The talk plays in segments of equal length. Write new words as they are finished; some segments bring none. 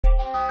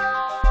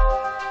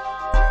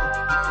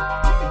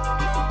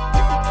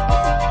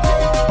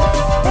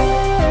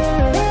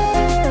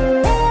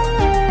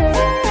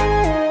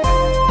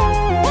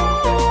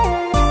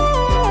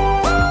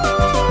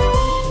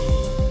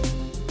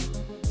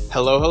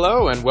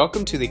Hello, and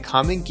welcome to the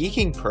Common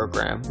Geeking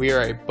Program. We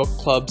are a book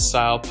club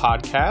style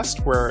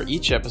podcast where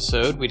each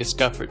episode we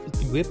discover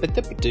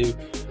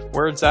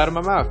words out of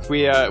my mouth.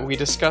 We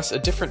discuss a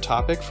different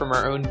topic from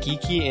our own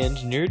geeky and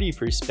nerdy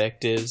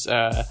perspectives.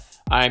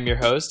 I'm your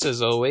host,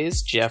 as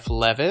always, Jeff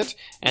Levitt,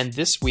 and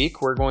this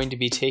week we're going to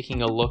be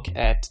taking a look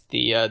at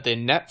the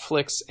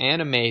Netflix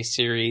anime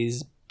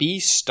series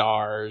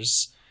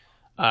Beastars.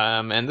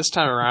 And this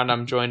time around,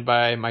 I'm joined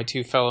by my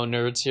two fellow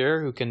nerds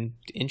here who can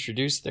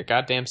introduce their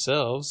goddamn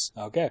selves.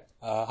 Okay.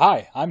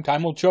 Hi, I'm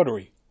Taimul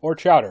Chaudhary, or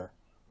Chowder,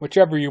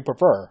 whichever you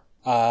prefer.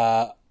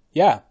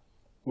 Yeah,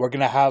 we're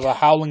gonna have a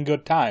howling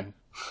good time.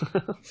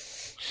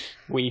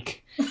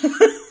 Weak.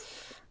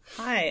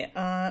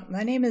 Hi,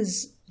 my name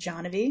is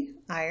Jonavi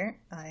Iyer.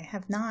 I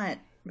have not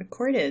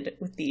recorded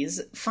with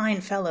these fine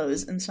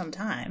fellows in some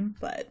time,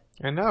 but...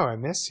 I know, I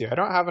miss you. I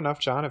don't have enough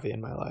Jonavi in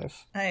my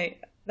life.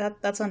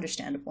 That's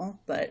understandable,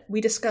 but we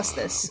discussed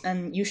this,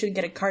 and you should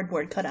get a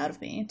cardboard cutout of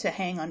me to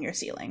hang on your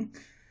ceiling.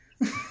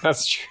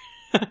 That's true.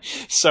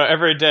 So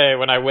every day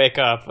when I wake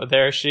up,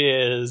 there she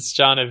is,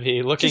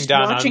 Jonavi, looking just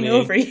down on me. Watching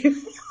over you.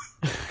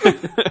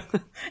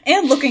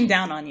 And looking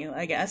down on you,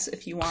 I guess,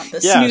 if you want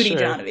the snooty sure.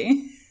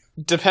 Jonavi.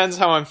 Depends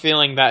how I'm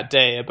feeling that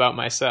day about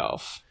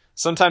myself.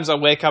 Sometimes I'll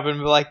wake up and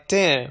be like,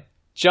 damn,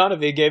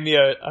 Jonavi gave me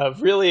a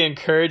really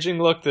encouraging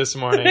look this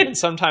morning. And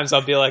sometimes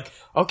I'll be like,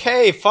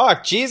 okay,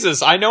 fuck,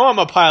 Jesus, I know I'm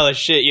a pile of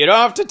shit. You don't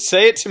have to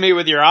say it to me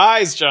with your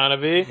eyes,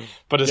 Jonavi.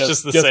 But it's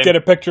just the same. Just get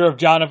a picture of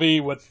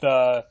Jonavi with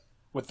the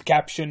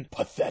caption,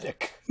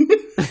 pathetic.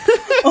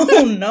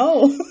 Oh,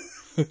 no.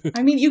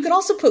 I mean, you could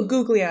also put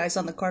googly eyes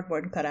on the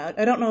cardboard cutout.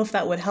 I don't know if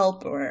that would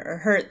help or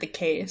hurt the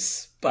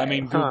case. But... I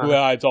mean, googly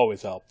eyes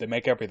always help. They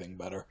make everything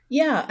better.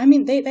 Yeah, I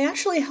mean, they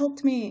actually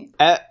helped me.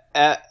 At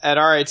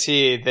RIT,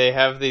 they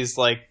have these,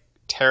 like,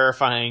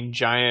 terrifying,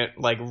 giant,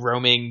 like,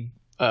 roaming,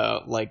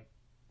 like,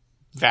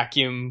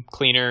 vacuum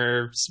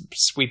cleaner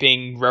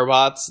sweeping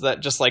robots that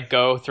just, like,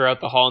 go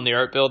throughout the hall in the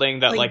art building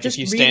that, like just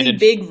if you stand really in...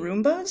 big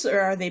Roombas, or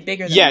are they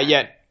bigger than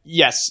that?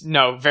 Yes,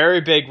 no,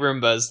 very big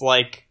Roombas,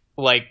 like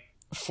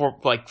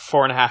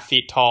 4.5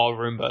 feet tall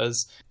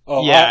Roombas.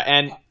 Oh, yeah,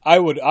 and I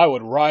would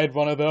ride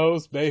one of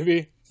those,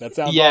 baby. That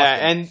sounds awesome.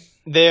 And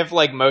they have,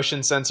 like,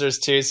 motion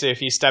sensors, too, so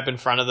if you step in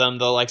front of them,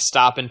 they'll, like,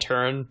 stop and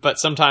turn. But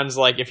sometimes,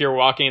 like, if you're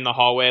walking in the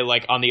hallway,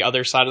 like, on the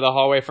other side of the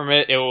hallway from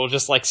it, it will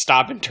just, like,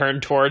 stop and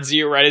turn towards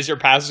you right as you're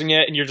passing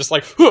it, and you're just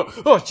like,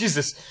 oh,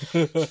 Jesus.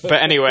 But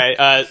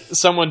anyway,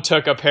 someone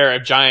took a pair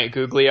of giant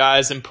googly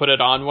eyes and put it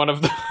on one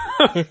of them.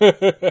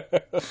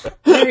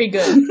 Very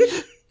good.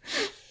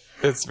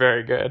 It's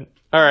very good.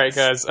 All right,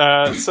 guys.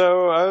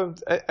 So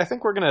I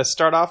think we're going to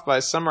start off by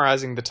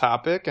summarizing the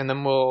topic, and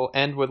then we'll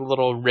end with a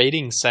little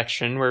rating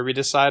section where we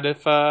decide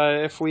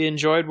if we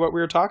enjoyed what we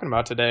were talking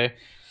about today.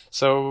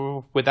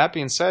 So with that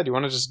being said, you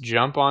want to just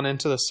jump on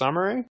into the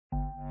summary?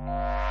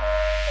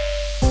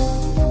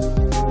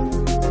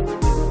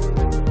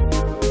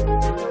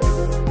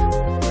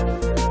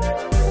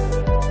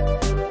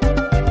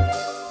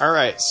 All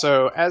right.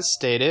 So as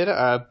stated,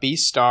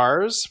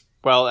 Beastars.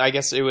 Well, I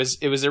guess it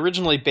was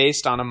originally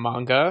based on a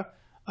manga.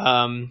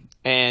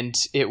 And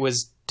it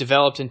was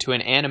developed into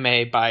an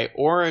anime by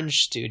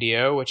Orange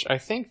Studio, which I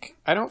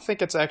don't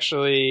think it's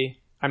actually,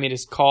 I mean,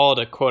 it's called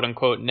a quote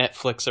unquote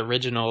Netflix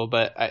original,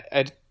 but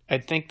I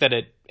think that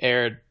it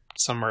aired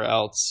somewhere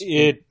else.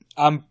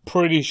 I'm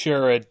pretty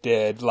sure it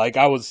did. Like,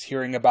 I was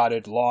hearing about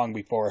it long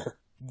before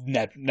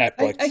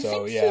Netflix. I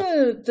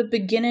think the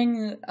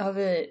beginning of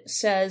it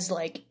says,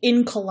 like,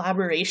 in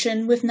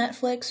collaboration with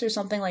Netflix or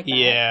something like that.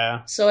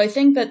 Yeah. So I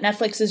think that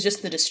Netflix is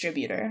just the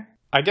distributor.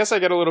 I guess I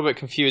get a little bit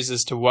confused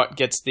as to what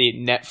gets the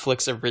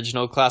Netflix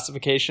original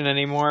classification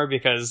anymore,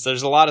 because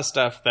there's a lot of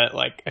stuff that,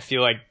 like, I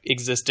feel like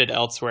existed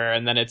elsewhere,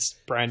 and then it's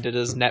branded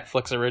as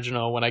Netflix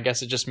original, when I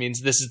guess it just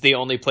means this is the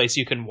only place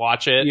you can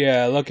watch it.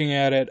 Yeah, looking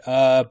at it,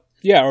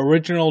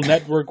 original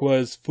network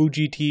was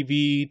Fuji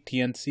TV,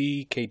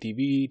 TNC,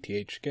 KTV,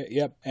 THK,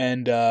 yep,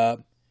 and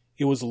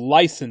it was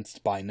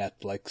licensed by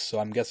Netflix, so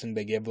I'm guessing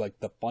they gave, like,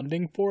 the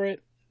funding for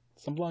it,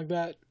 something like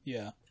that,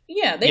 yeah.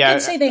 Yeah, they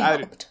did say they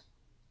helped.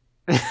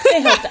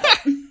 They helped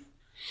out.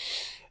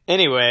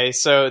 Anyway,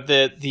 so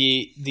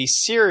the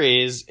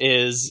series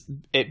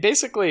it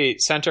basically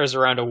centers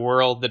around a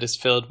world that is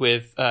filled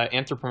with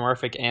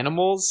anthropomorphic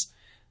animals,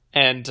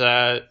 and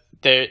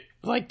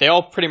they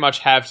all pretty much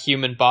have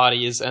human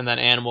bodies and then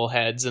animal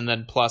heads, and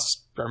then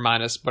plus or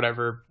minus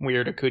whatever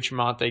weird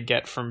accoutrement they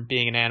get from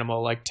being an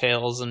animal, like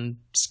tails and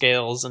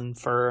scales and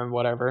fur and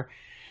whatever.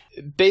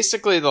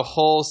 Basically, the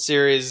whole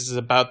series is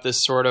about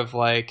this sort of,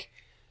 like,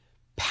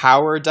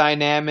 power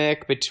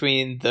dynamic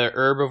between the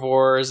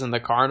herbivores and the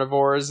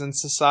carnivores in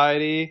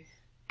society,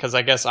 because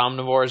I guess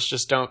omnivores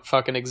just don't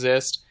fucking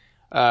exist.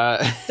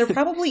 They're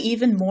probably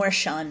even more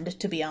shunned,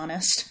 to be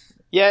honest.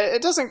 Yeah,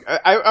 it doesn't.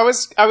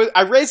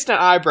 I raised an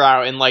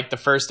eyebrow in, like, the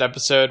first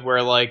episode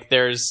where, like,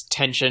 there's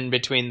tension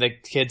between the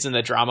kids in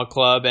the drama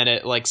club, and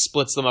it, like,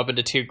 splits them up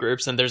into two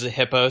groups, and there's a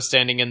hippo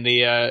standing in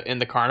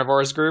the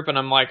carnivores group, and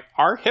I'm like,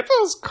 are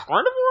hippos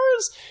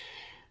carnivores?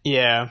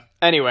 Yeah.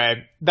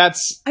 Anyway,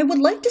 that's I would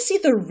like to see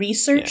the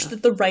research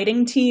that the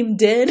writing team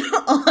did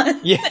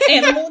on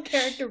animal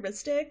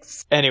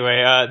characteristics.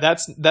 Anyway,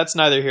 that's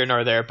neither here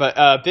nor there.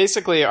 But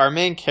basically, our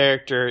main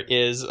character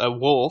is a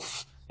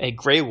wolf, a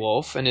gray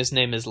wolf, and his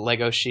name is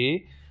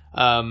Legoshi.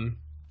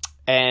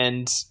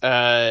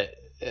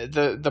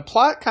 The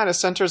plot kind of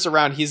centers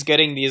around he's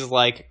getting these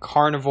like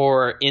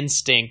carnivore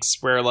instincts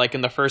where like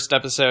in the first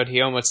episode he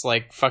almost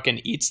like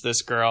fucking eats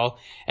this girl,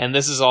 and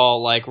this is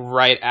all like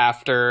right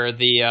after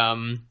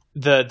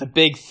the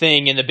big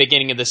thing in the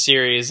beginning of the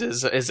series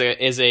is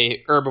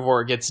a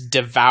herbivore gets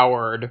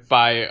devoured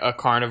by a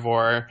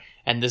carnivore,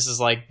 and this is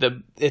like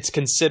it's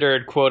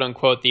considered quote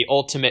unquote the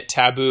ultimate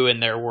taboo in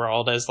their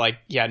world, as like,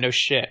 yeah, no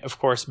shit, of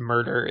course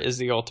murder is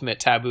the ultimate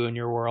taboo in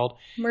your world.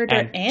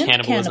 Murder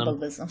and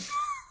cannibalism.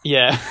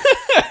 Yeah.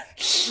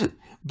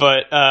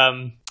 But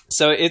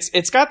so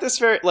it's got this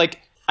very like,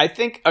 I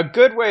think a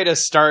good way to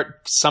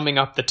start summing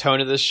up the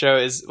tone of this show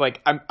is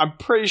like I'm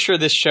pretty sure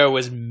this show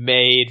was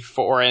made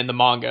for, in the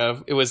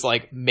manga it was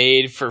like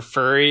made for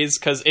furries,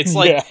 because it's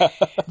like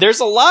there's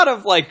a lot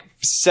of like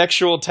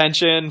sexual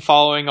tension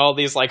following all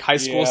these like high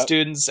school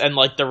students, and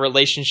like the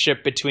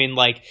relationship between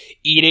like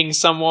eating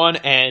someone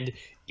and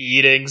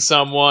eating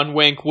someone,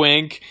 wink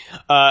wink.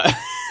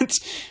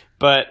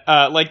 But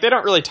like they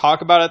don't really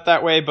talk about it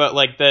that way, but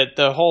like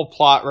the whole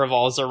plot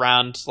revolves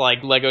around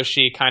like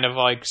Legoshi kind of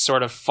like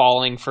sort of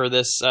falling for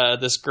this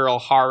this girl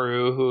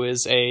Haru, who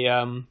is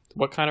a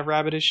what kind of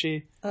rabbit is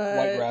she?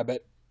 White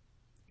rabbit.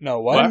 No,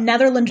 what? A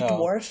Netherland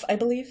dwarf, I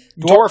believe.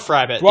 Dwarf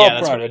rabbit. Dwarf yeah,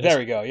 that's rabbit. what it is. There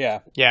we go.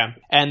 Yeah. Yeah,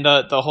 and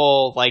the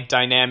whole like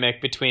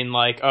dynamic between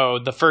like, oh,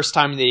 the first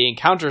time that he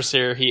encounters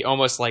her, he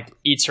almost like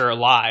eats her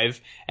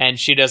alive, and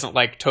she doesn't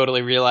like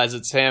totally realize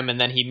it's him, and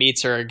then he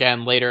meets her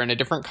again later in a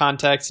different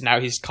context. Now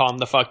he's calmed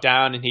the fuck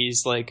down, and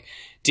he's like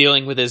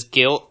dealing with his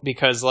guilt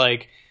because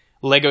like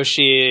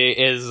Legoshi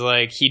is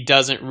like, he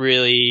doesn't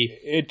really.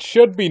 It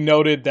should be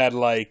noted that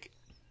like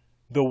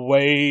the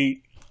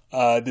way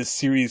this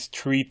series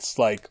treats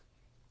like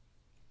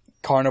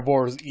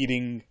carnivores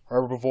eating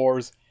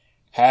herbivores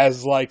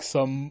has like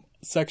some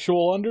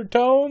sexual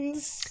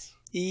undertones.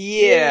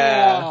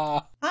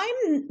 Yeah.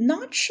 I'm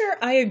not sure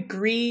I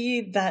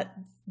agree that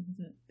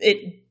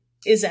it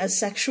is as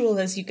sexual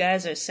as you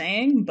guys are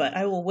saying, but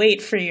I will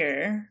wait for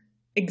your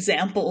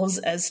examples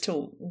as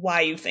to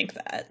why you think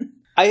that.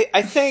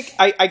 I think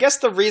I guess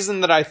the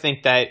reason that I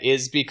think that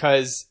is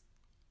because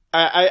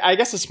I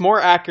guess it's more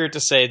accurate to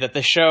say that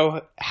the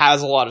show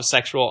has a lot of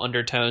sexual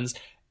undertones,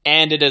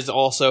 and it is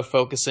also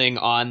focusing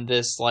on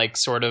this like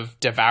sort of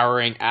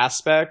devouring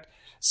aspect.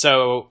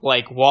 So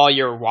like while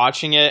you're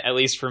watching it, at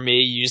least for me,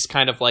 you just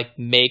kind of like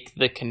make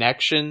the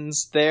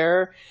connections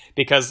there,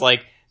 because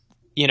like,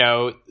 you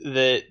know,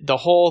 the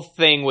whole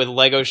thing with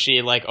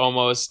Legoshi like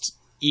almost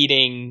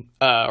eating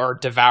or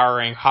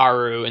devouring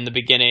Haru in the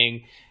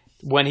beginning,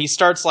 when he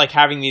starts like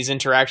having these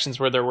interactions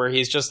where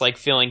he's just like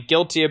feeling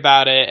guilty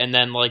about it, and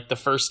then like the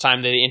first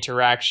time they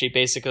interact, she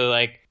basically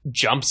like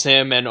jumps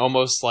him and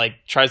almost like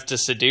tries to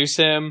seduce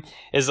him,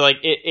 is like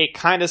it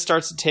kind of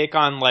starts to take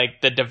on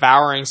like the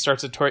devouring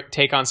starts to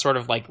take on sort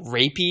of like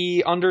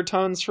rapey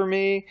undertones for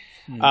me.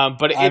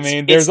 But I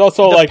mean, there's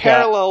also the like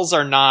parallels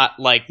are not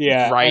like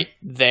right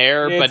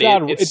there, but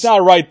it's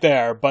not right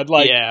there, but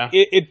like yeah.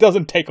 it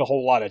doesn't take a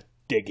whole lot of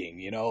digging,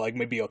 you know, like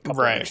maybe a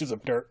couple of inches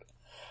of dirt.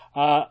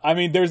 I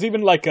mean, there's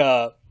even like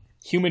a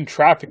human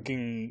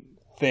trafficking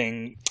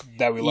thing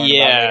that we learned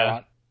about later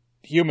on.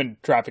 Human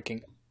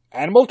trafficking.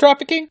 Animal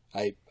trafficking?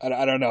 I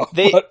don't know.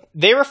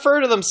 They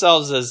refer to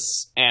themselves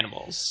as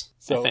animals.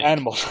 So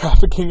animal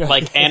trafficking.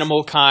 Like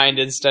animal kind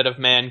instead of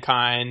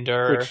mankind,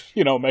 or... Which,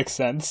 you know, makes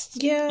sense.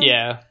 Yeah.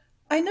 Yeah.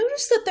 I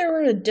noticed that there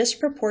were a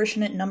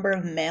disproportionate number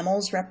of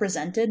mammals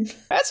represented.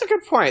 That's a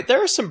good point.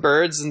 There are some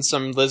birds and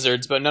some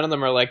lizards, but none of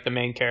them are like the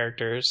main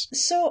characters.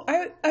 So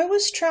I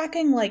was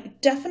tracking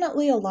like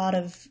definitely a lot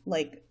of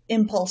like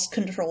impulse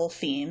control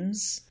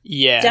themes.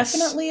 Yes.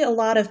 Definitely a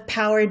lot of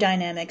power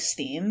dynamics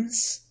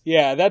themes.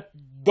 Yeah,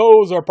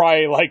 those are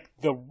probably like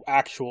the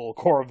actual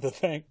core of the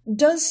thing.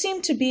 Does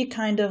seem to be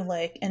kind of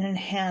like an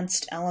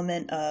enhanced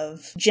element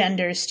of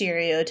gender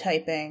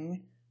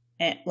stereotyping.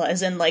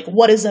 As in, like,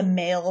 what is a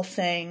male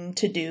thing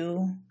to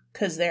do?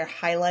 Because they're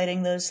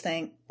highlighting those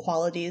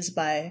qualities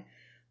by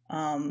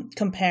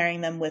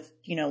comparing them with,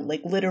 you know,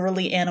 like,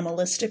 literally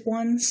animalistic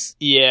ones.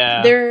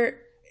 Yeah.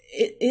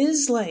 It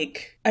is,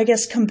 like, I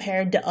guess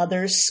compared to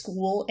other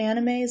school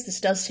animes, this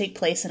does take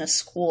place in a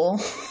school.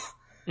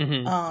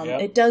 Mm-hmm.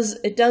 Yep.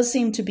 It does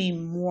seem to be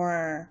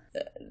more...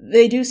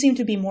 They do seem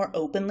to be more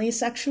openly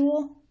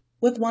sexual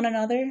with one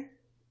another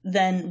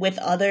than with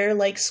other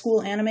like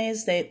school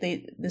animes.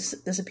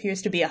 This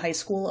appears to be a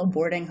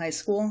boarding high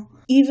school.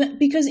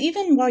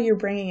 Even while you're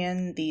bringing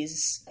in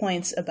these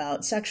points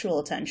about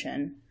sexual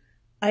tension,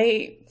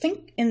 I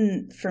think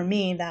for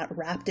me that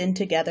wrapped in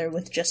together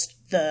with just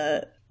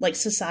the like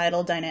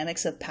societal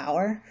dynamics of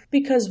power.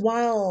 Because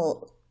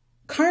while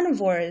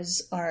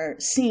carnivores are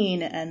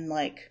seen and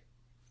like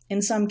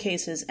in some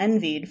cases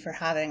envied for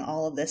having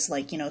all of this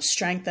like, you know,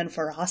 strength and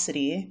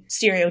ferocity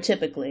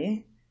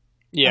stereotypically,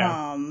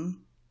 Yeah.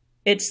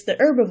 It's the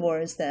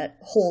herbivores that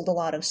hold a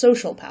lot of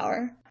social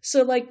power.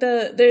 So, like,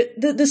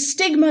 the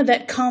stigma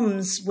that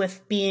comes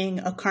with being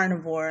a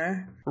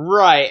carnivore.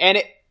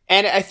 Right,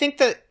 and I think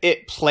that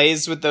it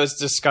plays with those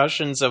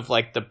discussions of,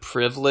 like, the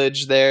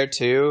privilege there,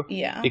 too.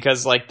 Yeah.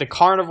 Because, like, the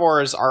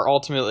carnivores are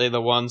ultimately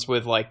the ones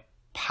with, like,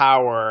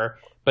 power,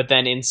 but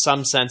then in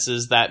some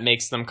senses that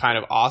makes them kind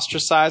of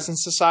ostracized in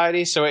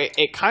society. So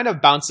it kind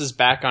of bounces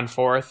back and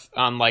forth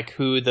on, like,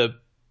 who the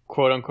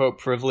quote-unquote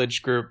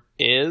privileged group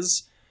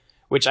is,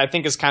 which I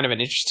think is kind of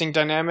an interesting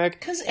dynamic.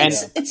 Because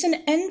it's an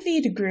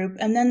envied group,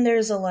 and then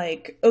there's a,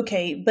 like,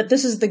 okay, but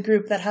this is the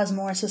group that has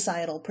more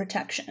societal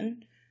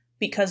protection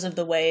because of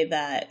the way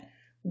that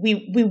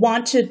we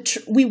want to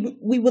we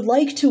would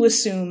like to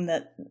assume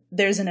that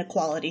there's an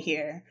equality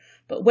here,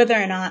 but whether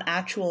or not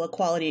actual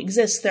equality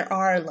exists, there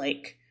are,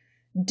 like,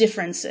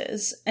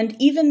 differences. And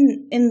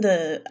even in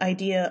the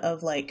idea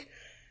of, like,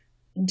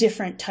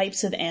 different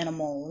types of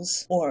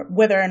animals, or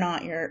whether or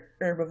not you're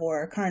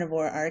herbivore or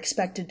carnivore, are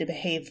expected to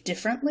behave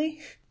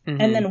differently. Mm-hmm.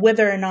 And then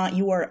whether or not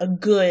you are a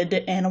good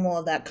animal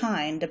of that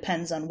kind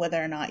depends on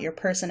whether or not your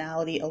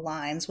personality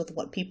aligns with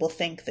what people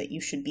think that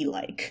you should be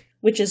like.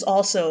 Which is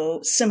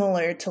also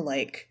similar to,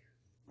 like,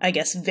 I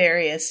guess,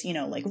 various, you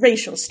know, like,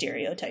 racial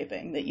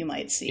stereotyping that you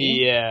might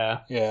see. Yeah.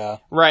 Yeah.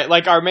 Right,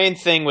 like, our main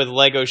thing with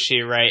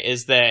Legoshi, right,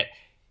 is that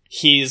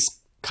he's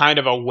kind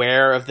of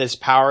aware of this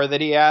power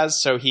that he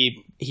has, so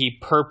he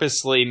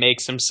purposely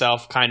makes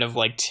himself kind of,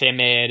 like,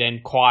 timid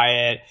and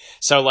quiet.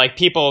 So, like,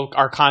 people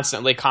are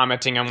constantly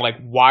commenting on, like,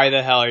 why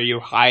the hell are you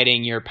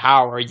hiding your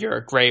power? You're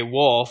a gray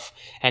wolf.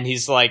 And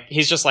he's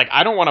just like,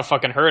 I don't want to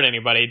fucking hurt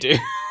anybody, dude.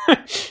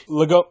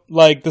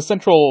 Like, the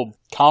central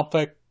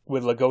conflict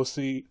with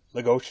Legoshi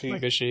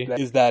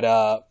is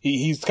that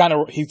he's kind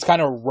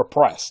of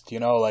repressed, you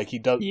know, like, he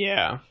does.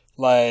 Yeah.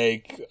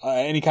 Like,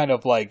 any kind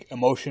of, like,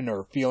 emotion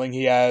or feeling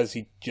he has,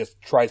 he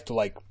just tries to,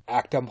 like,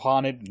 act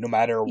upon it no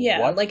matter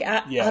what. Like,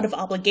 out of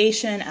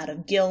obligation, out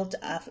of guilt,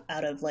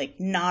 out of, like,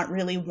 not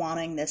really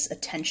wanting this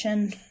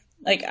attention.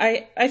 Like,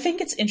 I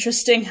think it's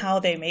interesting how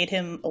they made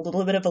him a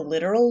little bit of a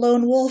literal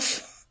lone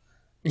wolf.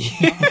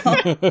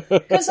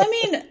 Because, I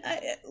mean,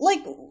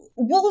 like,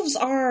 wolves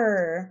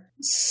are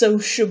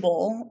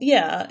sociable,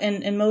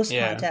 in most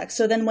contexts.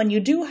 So then when you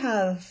do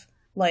have,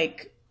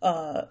 like,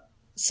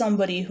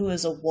 somebody who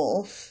is a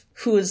wolf,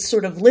 who is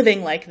sort of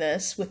living like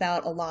this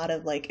without a lot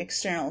of, like,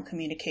 external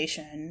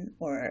communication,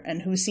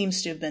 and who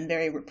seems to have been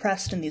very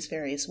repressed in these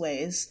various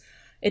ways,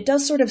 it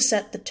does sort of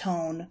set the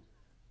tone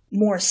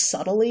more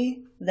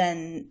subtly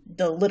than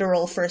the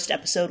literal first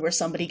episode where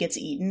somebody gets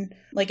eaten.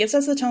 Like, it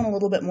sets the tone a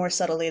little bit more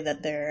subtly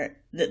that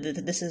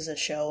this is a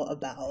show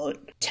about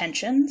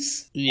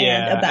tensions.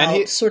 Yeah. And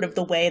about sort of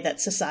the way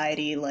that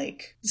society,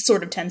 like,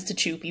 sort of tends to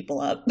chew people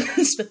up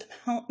and spit them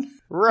out.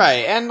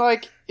 Right. And,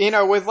 like, you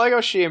know, with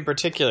Legoshi in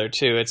particular,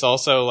 too, it's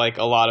also, like,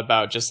 a lot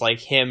about just, like,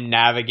 him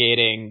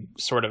navigating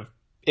sort of,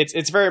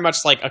 it's very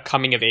much like a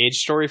coming of age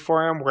story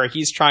for him, where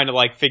he's trying to,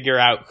 like, figure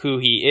out who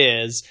he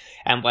is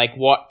and, like,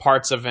 what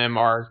parts of him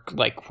are,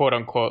 like, quote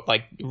unquote,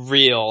 like,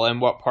 real, and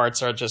what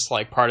parts are just,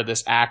 like, part of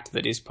this act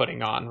that he's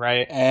putting on,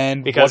 right?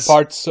 And what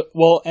parts,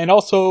 well, and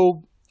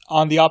also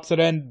on the opposite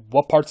end,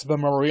 what parts of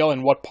him are real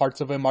and what parts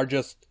of him are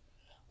just,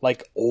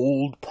 like,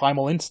 old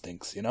primal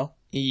instincts, you know?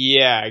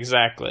 Yeah,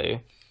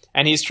 exactly.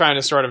 And he's trying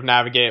to sort of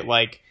navigate,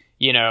 like,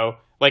 you know,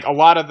 like, a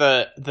lot of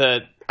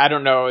the I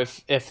don't know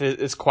if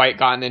it's quite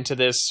gotten into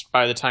this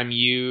by the time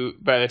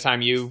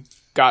you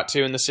got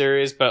to in the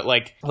series, but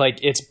like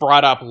it's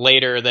brought up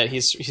later that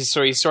he's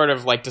sort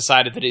of, like,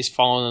 decided that he's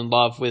fallen in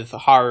love with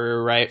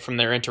Haru, right, from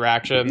their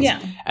interactions.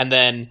 Yeah. And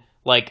then,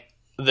 like,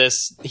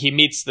 he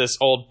meets this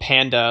old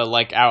panda,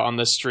 like, out on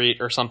the street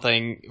or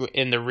something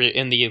in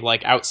the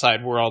like,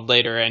 outside world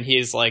later, and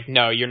he's like,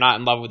 no, you're not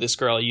in love with this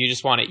girl, you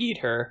just want to eat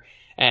her,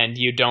 and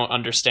you don't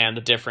understand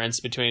the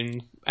difference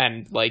between,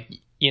 and, like,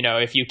 you know,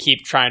 if you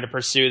keep trying to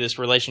pursue this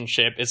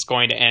relationship, it's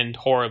going to end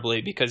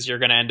horribly because you're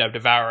going to end up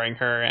devouring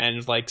her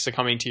and, like,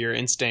 succumbing to your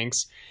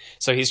instincts.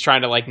 So he's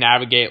trying to, like,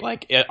 navigate,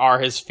 like, are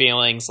his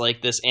feelings,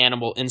 like, this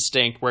animal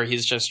instinct where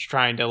he's just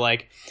trying to,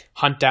 like,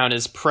 hunt down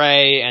his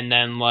prey and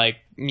then, like,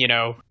 you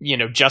know,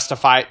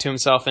 justify it to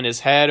himself in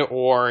his head,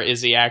 or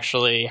is he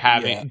actually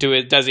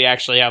does he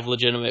actually have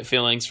legitimate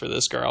feelings for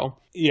this girl?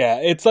 Yeah,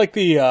 it's like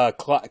the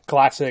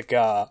classic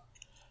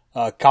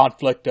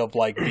conflict of,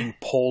 like, being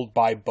pulled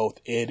by both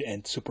id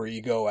and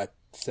superego at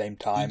the same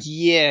time.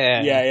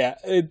 Yeah.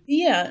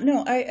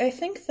 I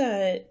think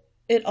that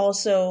it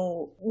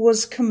also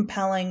was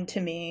compelling to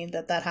me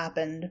that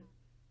happened,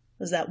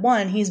 was that,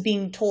 one, he's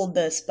being told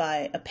this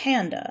by a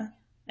panda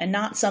and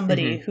not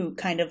somebody who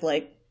kind of,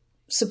 like,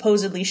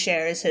 supposedly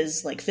shares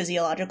his, like,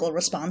 physiological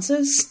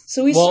responses.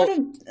 So he's sort of,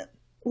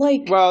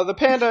 like... Well, the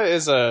panda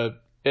is a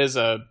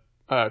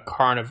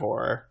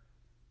carnivore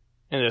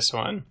in this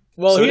one.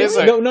 Well,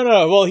 so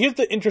no. Well, here's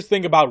the interesting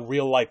thing about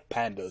real-life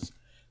pandas.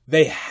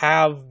 They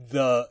have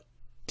the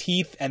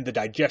teeth and the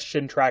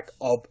digestion tract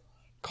of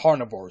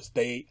carnivores.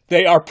 They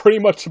are pretty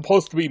much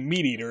supposed to be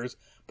meat eaters,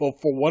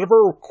 but for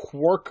whatever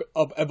quirk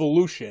of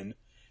evolution,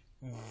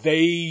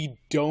 they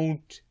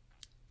don't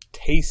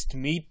taste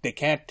meat. They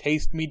can't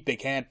taste meat. They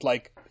can't,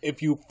 like,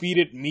 if you feed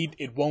it meat,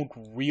 it won't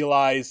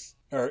realize,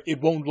 or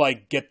it won't,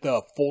 like, get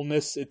the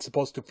fullness it's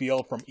supposed to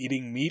feel from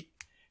eating meat.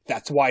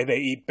 That's why they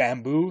eat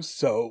bamboo.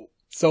 So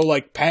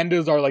like,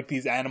 pandas are like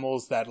these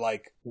animals that,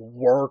 like,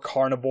 were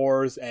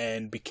carnivores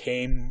and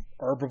became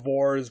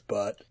herbivores,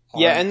 but...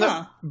 Yeah,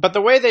 and but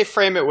the way they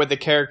frame it with the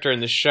character in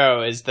the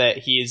show is that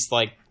he's,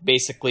 like,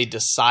 basically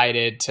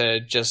decided to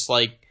just,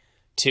 like,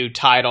 to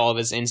tide all of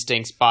his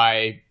instincts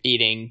by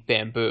eating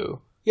bamboo.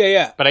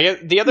 Yeah. But I guess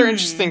the other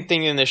interesting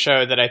thing in the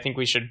show that I think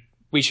we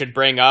should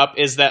bring up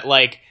is that,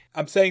 like...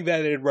 I'm saying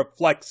that it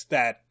reflects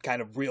that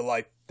kind of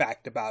real-life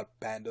fact about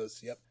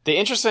pandas, yep. The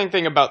interesting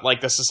thing about,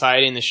 like, the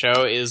society in the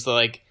show is,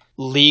 like,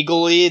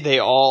 legally they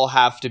all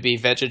have to be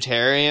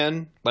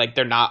vegetarian. Like,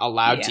 they're not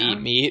allowed to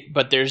eat meat,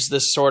 but there's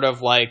this sort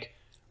of, like,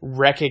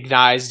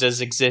 recognized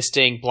as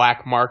existing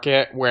black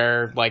market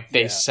where, like,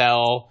 they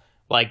sell,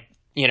 like,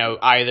 you know,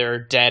 either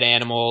dead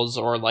animals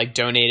or, like,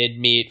 donated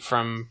meat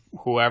from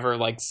whoever.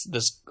 Like,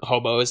 this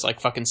hobo is,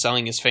 like, fucking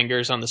selling his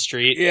fingers on the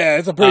street. Yeah,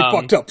 it's a pretty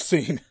fucked up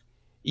scene.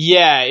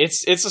 Yeah,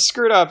 it's a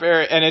screwed up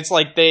area, and it's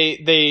like they...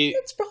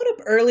 It's brought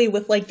up early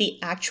with, like, the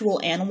actual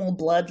animal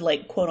blood,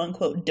 like,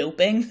 quote-unquote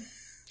doping.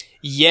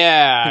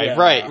 Yeah,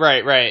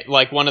 right.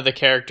 Like, one of the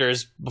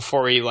characters,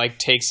 before he, like,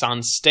 takes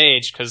on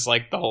stage, because,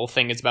 like, the whole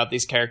thing is about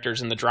these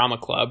characters in the drama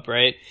club,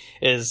 right,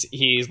 is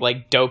he,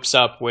 like, dopes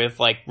up with,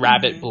 like,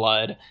 rabbit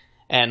blood,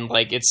 and,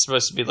 like, it's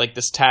supposed to be, like,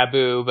 this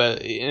taboo, but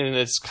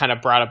it's kind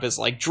of brought up as,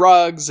 like,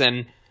 drugs,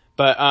 and...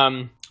 But,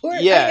 Or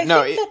I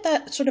think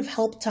that sort of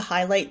helped to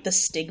highlight the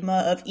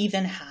stigma of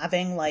even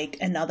having, like,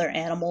 another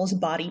animal's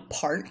body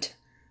part,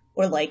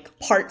 or, like,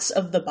 parts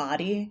of the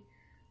body.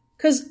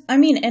 Because, I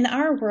mean, in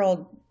our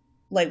world,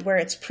 like, where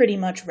it's pretty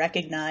much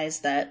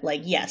recognized that,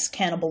 like, yes,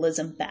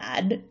 cannibalism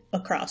bad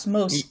across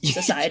most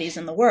societies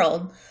in the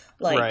world,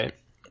 like,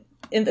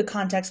 in the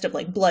context of,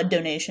 like, blood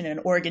donation and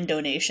organ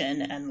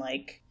donation, and,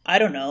 like, I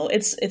don't know,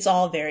 it's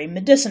all very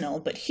medicinal,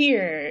 but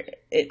here,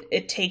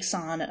 it takes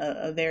on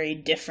a very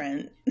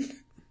different...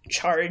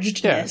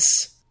 chargedness.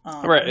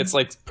 Right, it's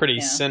like pretty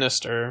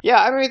sinister.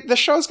 Yeah, I mean, the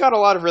show's got a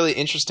lot of really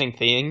interesting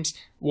themes.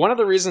 One of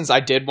the reasons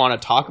I did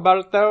want to talk about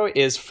it, though,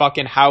 is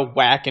fucking how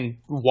whack and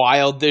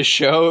wild this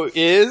show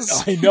is.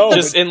 I know.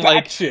 Just in,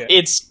 like,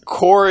 its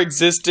core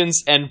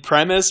existence and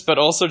premise, but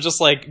also just,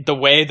 like, the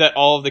way that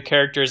all of the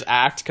characters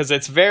act, because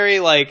it's very,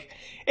 like...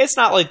 It's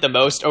not, like, the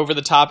most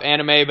over-the-top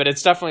anime, but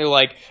it's definitely,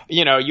 like,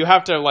 you know, you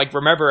have to, like,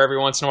 remember every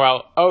once in a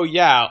while, oh,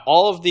 yeah,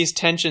 all of these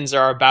tensions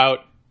are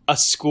about a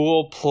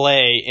school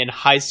play in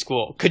high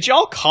school. Could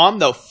y'all calm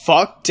the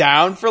fuck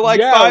down for like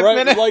 5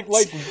 minutes?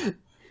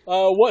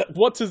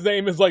 What's his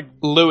name is like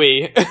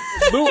Louis.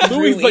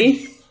 Louis like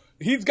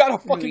he's got a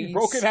fucking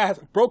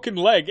broken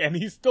leg and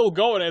he's still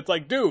going. And it's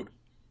like, dude,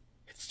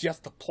 it's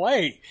just a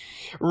play,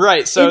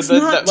 right? So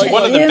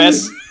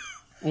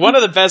one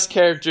of the best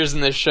characters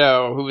in this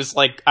show, who is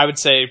like I would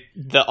say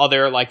the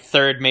other like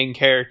third main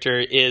character,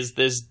 is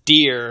this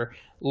deer.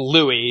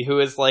 Louis, who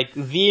is like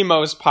the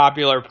most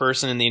popular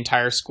person in the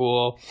entire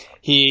school.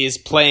 He's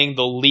playing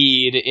the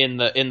lead in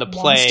the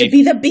play. Wants to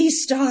be the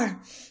B-star.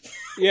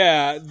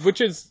 Yeah, which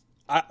is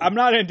I'm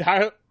not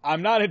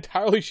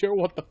entirely sure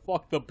what the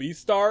fuck the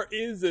B-star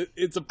is.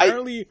 It's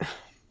apparently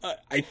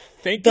I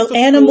think the it's a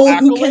animal who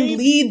accolade. can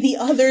lead the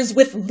others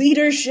with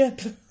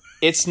leadership.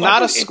 It's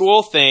not a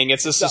school thing.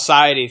 It's a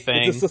society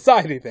thing. It's a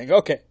society thing.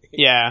 Okay.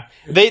 Yeah.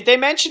 They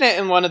mention it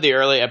in one of the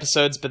early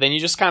episodes, but then you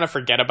just kind of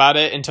forget about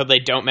it until they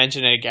don't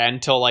mention it again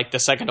until like the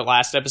second to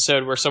last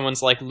episode where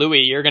someone's like, Louis,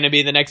 you're going to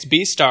be the next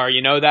B-star.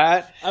 You know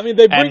that? I mean,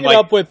 they bring it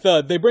up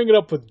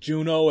with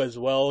Juno as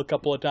well a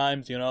couple of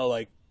times, you know,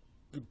 like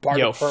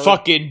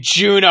fucking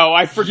Juno.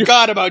 I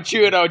forgot about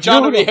Juno.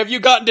 Johnny, have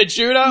you gotten to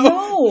Juno?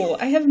 No,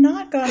 I have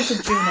not gotten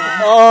to Juno.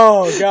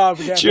 Oh, God.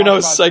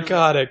 Juno's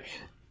psychotic.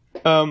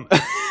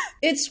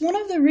 It's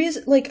one of the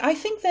reasons, like, I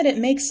think that it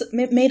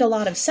made a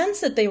lot of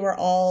sense that they were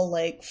all,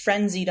 like,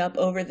 frenzied up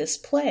over this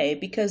play,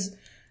 because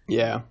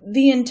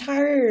the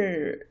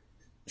entire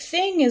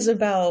thing is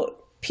about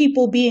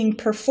people being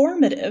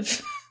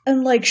performative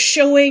and, like,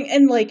 showing,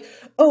 and, like,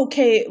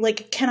 okay,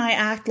 like, can I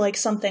act like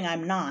something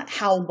I'm not?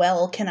 How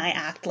well can I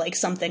act like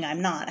something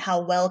I'm not?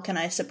 How well can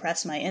I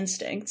suppress my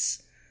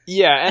instincts?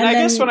 Yeah, and I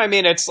guess what I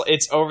mean, it's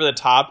over the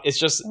top. It's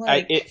just,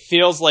 like, it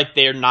feels like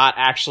they're not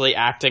actually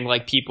acting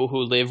like people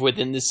who live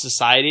within this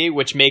society,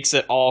 which makes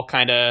it all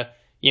kind of,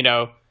 you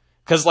know,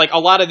 because like a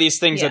lot of these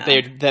things that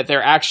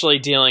they're actually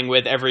dealing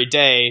with every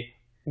day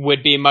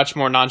would be much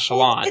more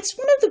nonchalant. Well, it's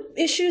one of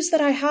the issues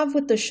that I have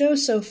with the show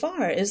so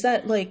far is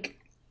that, like,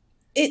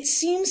 it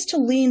seems to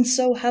lean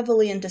so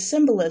heavily into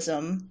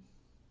symbolism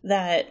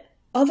that,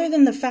 other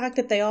than the fact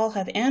that they all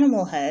have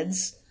animal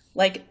heads,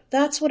 like,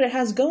 that's what it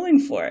has going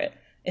for it.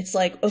 It's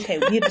like, okay,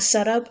 we need to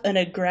set up an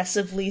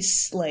aggressively,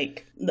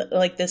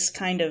 like this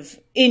kind of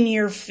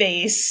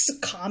in-your-face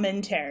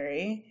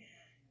commentary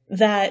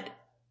that,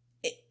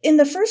 in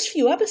the first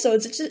few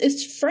episodes,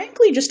 it's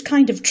frankly just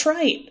kind of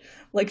trite.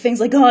 Like things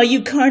like, oh,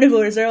 you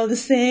carnivores are all the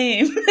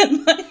same.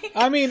 And like,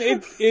 I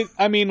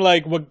mean,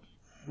 like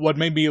what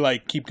made me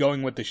like keep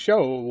going with the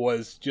show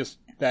was just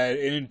that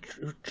it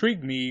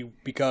intrigued me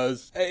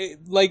because,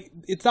 like,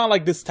 it's not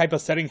like this type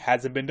of setting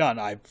hasn't been done.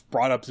 I've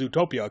brought up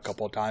Zootopia a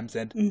couple of times,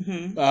 and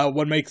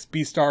what makes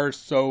Beastars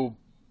so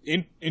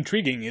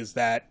intriguing is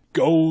that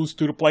goes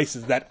to the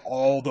places that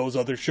all those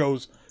other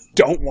shows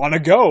don't want to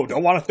go,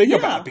 don't want to think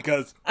about,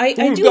 because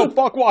who the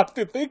fuck wants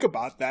to think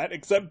about that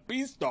except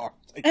Beastars?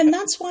 And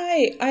that's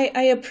why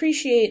I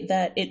appreciate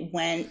that it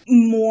went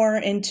more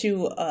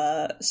into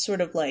a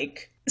sort of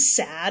like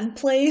sad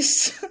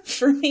place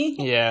for me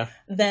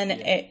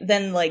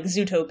than like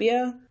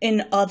Zootopia.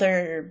 In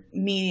other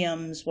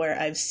mediums where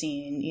I've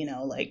seen, you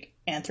know, like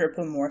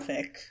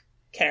anthropomorphic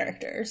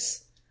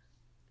characters.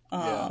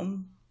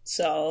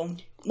 So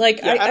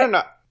like I don't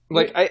know.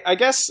 Like, I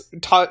guess,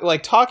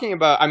 talking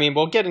about, I mean,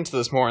 we'll get into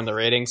this more in the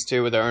ratings,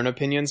 too, with our own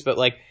opinions, but,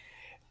 like,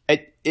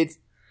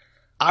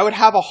 I would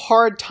have a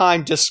hard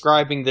time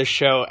describing this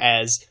show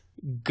as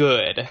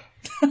good.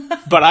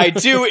 But I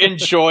do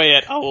enjoy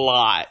it a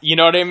lot. You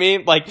know what I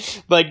mean? Like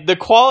the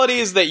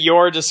qualities that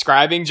you're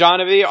describing,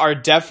 Johnavy, are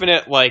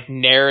definite, like,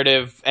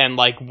 narrative and,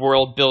 like,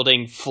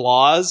 world-building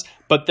flaws,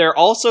 but they're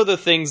also the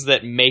things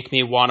that make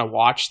me want to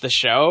watch the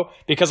show,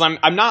 because I'm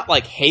not,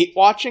 like, hate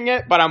watching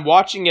it, but I'm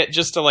watching it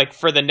just to, like,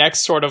 for the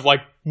next sort of,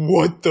 like,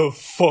 what the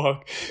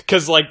fuck?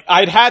 Because, like,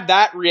 I'd had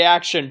that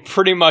reaction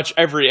pretty much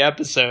every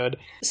episode.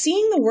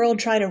 Seeing the world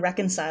try to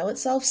reconcile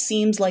itself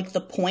seems like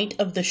the point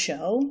of the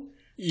show.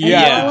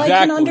 Yeah, exactly. I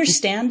can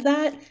understand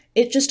that.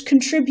 It just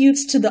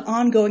contributes to the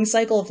ongoing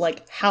cycle of,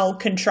 like, how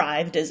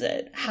contrived is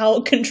it?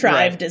 How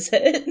contrived is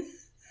it?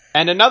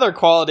 And another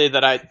quality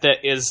that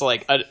is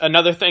like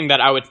another thing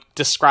that I would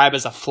describe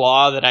as a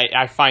flaw that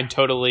I find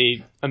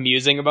totally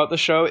amusing about the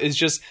show is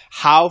just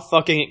how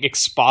fucking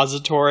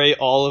expository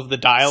all of the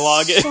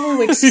dialogue is.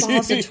 So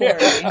expository.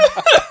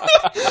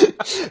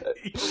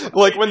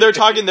 Like when they're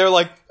talking, they're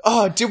like,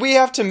 "Oh, do we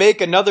have to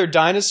make another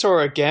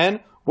dinosaur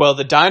again? Well,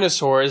 the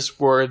dinosaurs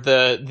were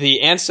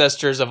the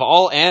ancestors of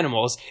all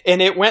animals,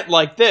 and it went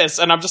like this."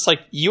 And I'm just like,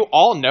 you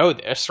all know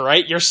this,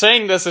 right? You're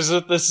saying this as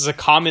if this is a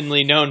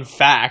commonly known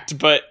fact,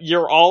 but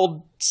you're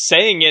all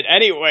saying it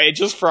anyway,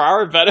 just for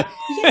our benefit.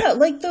 Yeah,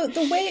 like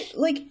the way,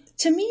 like,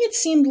 to me it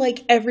seemed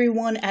like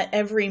everyone at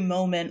every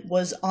moment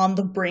was on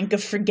the brink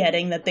of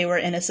forgetting that they were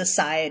in a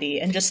society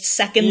and just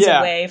seconds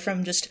away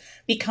from just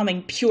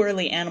becoming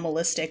purely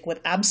animalistic with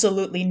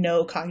absolutely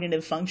no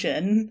cognitive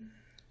function.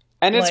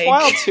 And it's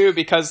wild, too,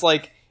 because,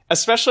 like,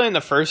 especially in the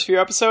first few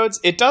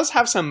episodes, it does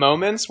have some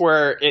moments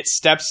where it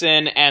steps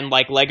in and,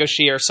 like,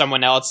 Legoshi or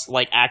someone else,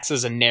 like, acts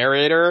as a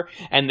narrator,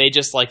 and they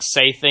just, like,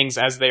 say things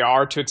as they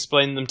are to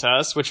explain them to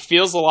us, which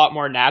feels a lot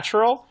more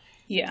natural.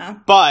 Yeah.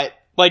 But,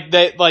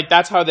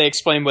 that's how they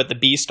explain what the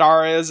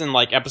Beastar is in,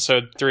 like,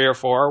 episode 3 or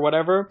 4 or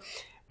whatever.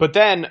 But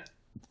then,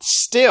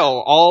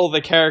 still, all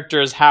the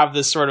characters have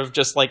this sort of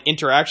just, like,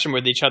 interaction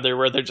with each other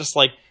where they're just,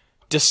 like,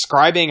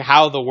 describing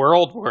how the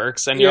world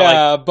works, and you're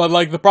like, but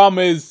like the problem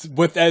is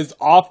with as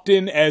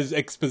often as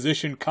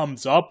exposition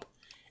comes up,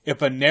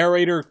 if a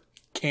narrator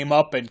came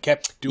up and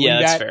kept doing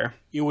that, fair.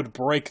 It would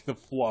break the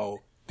flow.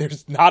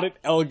 There's not an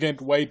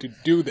elegant way to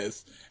do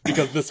this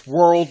because this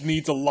world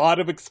needs a lot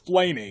of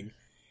explaining,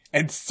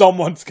 and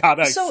someone's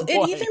gotta explain. So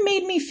it either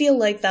made me feel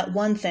like that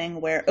one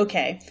thing where,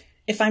 okay,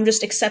 if I'm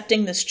just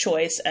accepting this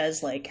choice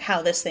as like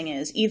how this thing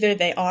is, either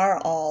they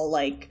are all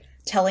like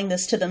telling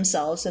this to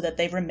themselves so that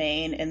they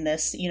remain in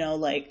this, you know,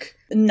 like,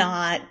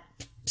 not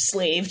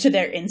slave to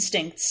their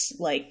instincts,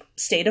 like,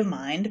 state of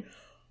mind,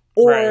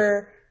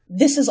 or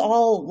this is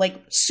all,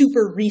 like,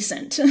 super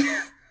recent.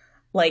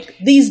 Like,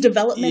 these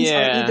developments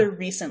are either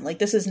recent, like,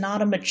 this is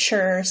not a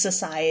mature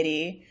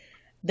society,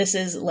 this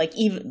is, like,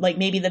 even, like,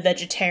 maybe the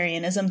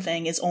vegetarianism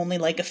thing is only,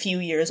 like, a few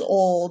years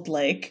old,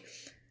 like,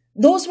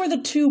 those were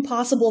the two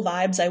possible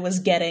vibes I was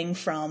getting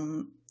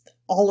from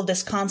all of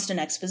this constant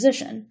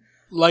exposition.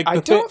 Like I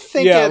don't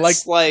think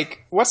it's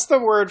like what's the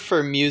word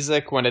for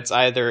music when it's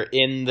either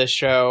in the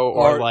show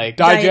or like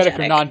diegetic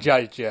or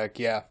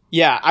non-diegetic,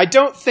 Yeah, I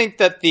don't think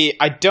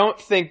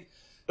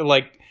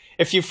like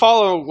if you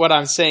follow what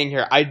I'm saying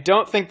here, I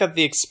don't think that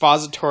the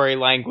expository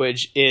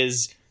language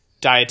is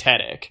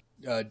diegetic.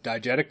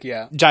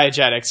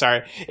 Diegetic,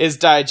 sorry, is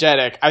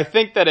diegetic. I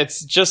think that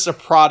it's just a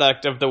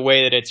product of the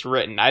way that it's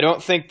written. I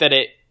don't think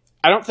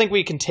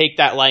we can take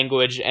that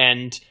language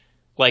and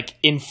like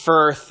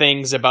infer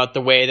things about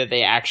the way that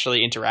they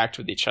actually interact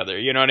with each other.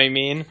 You know what I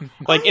mean?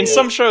 Like in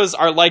some shows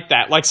are like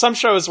that. Like some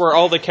shows where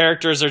all the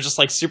characters are just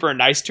like super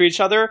nice to each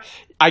other.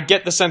 I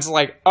get the sense of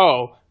like,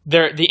 oh,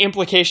 the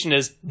implication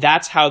is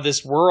that's how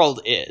this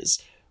world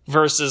is,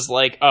 versus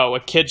like, oh,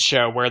 a kid's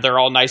show where they're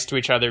all nice to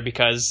each other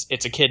because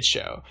it's a kid's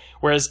show.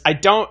 Whereas I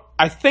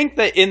think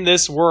that in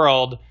this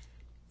world,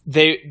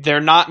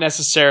 they're not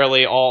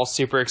necessarily all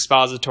super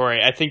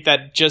expository. I think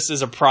that just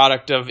is a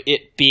product of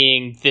it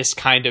being this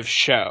kind of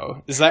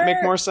show. Does that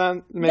make more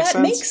sense?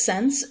 That makes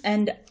sense,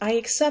 and I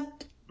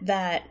accept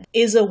that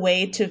is a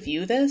way to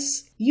view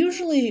this.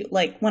 Usually,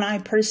 like, when I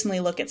personally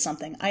look at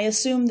something, I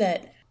assume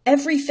that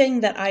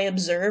everything that I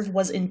observe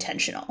was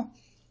intentional.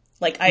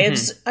 Like, I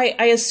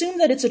assume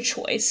that it's a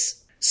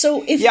choice.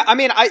 So if... Yeah, I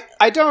mean,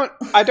 I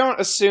don't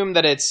assume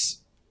that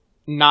it's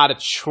not a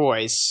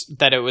choice,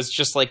 that it was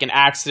just like an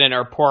accident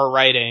or poor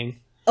writing.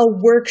 A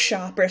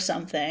workshop or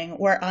something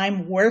where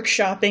I'm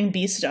workshopping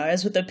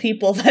Beastars with the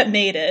people that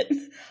made it,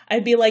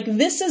 I'd be like,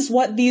 this is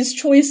what these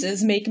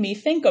choices make me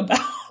think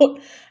about.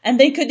 And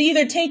they could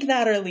either take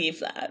that or leave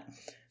that.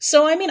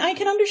 So, I mean, I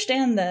can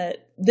understand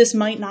that this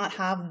might not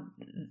have,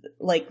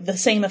 like, the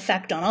same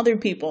effect on other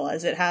people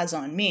as it has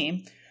on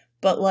me.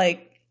 But,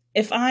 like,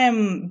 if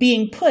I'm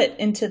being put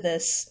into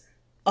this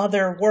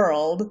other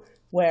world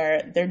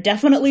where they're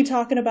definitely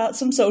talking about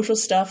some social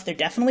stuff, they're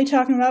definitely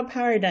talking about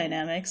power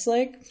dynamics,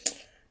 like,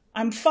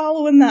 I'm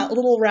following that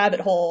little rabbit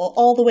hole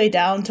all the way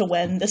down to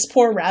when this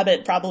poor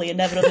rabbit probably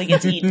inevitably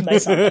gets eaten by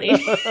somebody.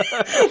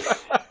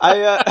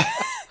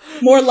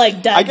 More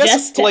like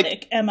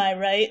digestic, am I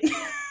right?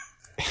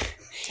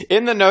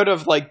 In the note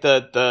of, like,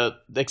 the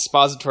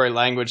expository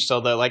language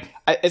still, though, like,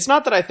 it's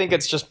not that I think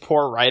it's just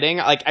poor writing.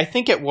 Like, I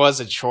think it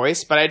was a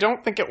choice, but I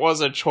don't think it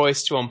was a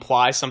choice to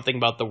imply something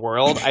about the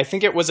world. I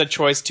think it was a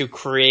choice to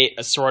create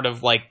a sort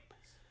of, like,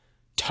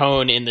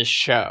 tone in the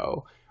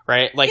show,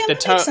 right? Like, the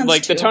tone,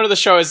 like, the tone of the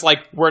show is, like,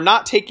 we're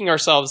not taking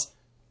ourselves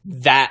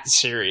that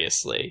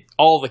seriously.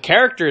 All the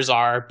characters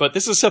are, but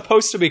this is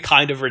supposed to be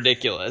kind of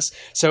ridiculous.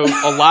 So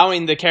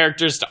allowing the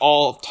characters to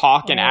all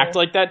talk and act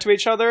like that to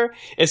each other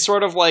is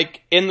sort of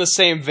like in the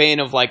same vein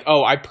of like,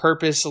 oh, I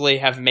purposely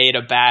have made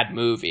a bad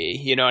movie.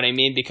 You know what I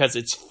mean? Because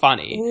it's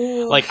funny.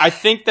 Ooh. Like, I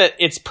think that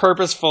it's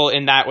purposeful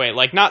in that way.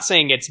 Like, not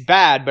saying it's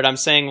bad, but I'm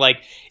saying, like,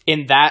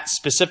 in that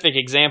specific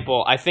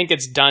example, I think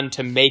it's done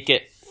to make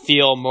it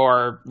feel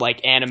more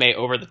like anime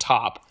over the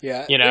top.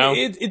 Yeah. You know?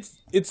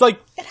 It's like...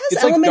 It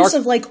has elements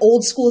of, like,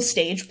 old school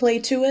stage play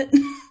to it.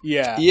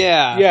 Yeah,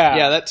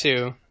 that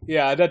too.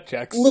 Yeah, that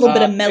checks. A little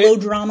bit of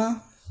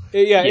melodrama.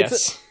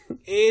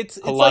 It's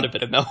a lot of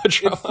bit of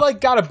melodrama. It's, like,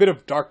 got a bit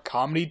of dark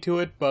comedy to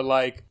it, but,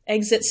 like...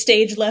 Exit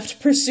stage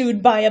left,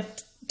 pursued by a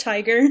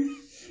tiger.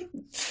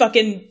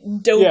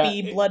 Fucking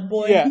dopey blood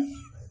boy. Yeah.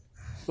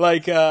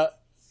 Like,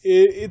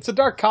 it's a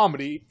dark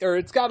comedy, or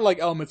it's got, like,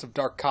 elements of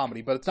dark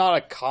comedy, but it's not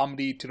a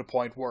comedy to the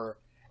point where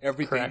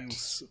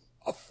everything's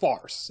a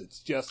farce. It's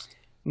just...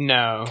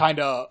 No. Kind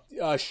of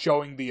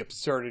showing the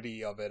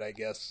absurdity of it, I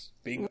guess.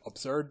 Being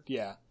absurd,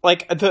 yeah.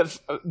 Like,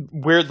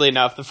 weirdly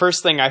enough, the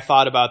first thing I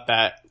thought about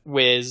that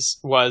was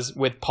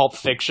with Pulp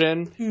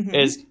Fiction,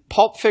 is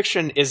Pulp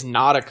Fiction is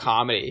not a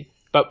comedy,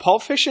 but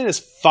Pulp Fiction is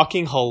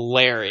fucking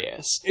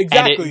hilarious.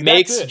 Exactly. And it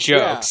makes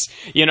jokes.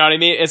 Yeah. You know what I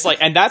mean? It's like,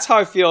 and that's how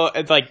I feel,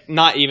 like,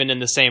 not even in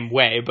the same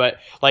way, but,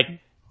 like,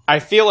 I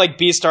feel like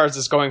Beastars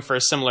is going for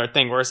a similar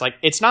thing, where it's like,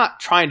 it's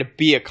not trying to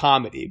be a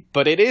comedy,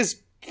 but it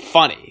is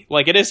funny.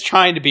 Like, it is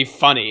trying to be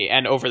funny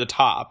and over the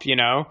top, you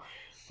know?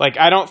 Like,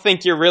 I don't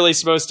think you're really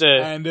supposed to...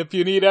 And if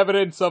you need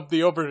evidence of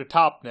the over the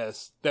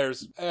topness,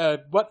 there's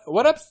what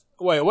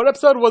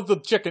episode was the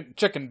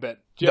chicken bit?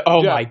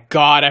 My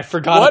god, I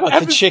forgot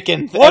about the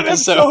chicken episode. What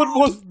episode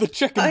was the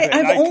chicken bit?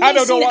 I've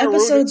only seen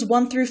episodes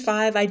 1 through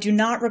 5. I do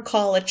not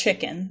recall a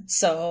chicken,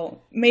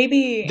 so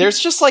maybe... There's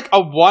just, like,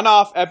 a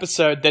one-off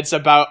episode that's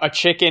about a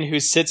chicken who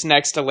sits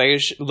next to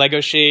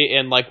Legoshi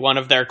in, like, one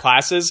of their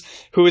classes,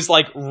 who is,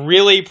 like,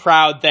 really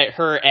proud that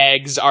her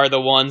eggs are the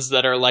ones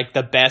that are, like,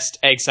 the best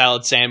egg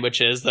salad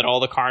sandwiches that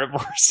all the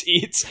carnivores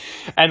eat.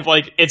 And,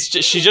 like,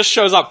 she just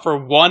shows up for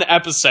one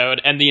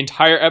episode, and the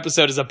entire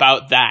episode is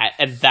about that,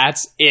 and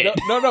that's it.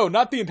 No,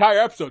 not the entire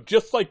episode.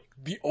 Just, like,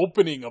 the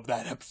opening of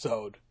that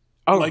episode.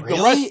 Oh, like,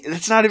 really?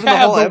 That's not even the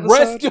whole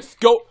episode?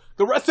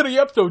 The rest of the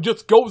episode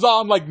just goes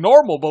on like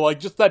normal, but, like,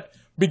 just that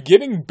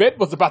beginning bit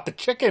was about the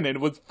chicken, and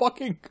it was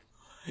fucking...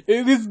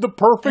 It is the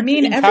perfect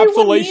encapsulation.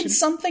 Everyone needs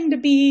something to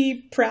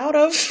be proud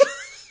of,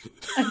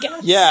 I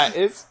guess. Yeah,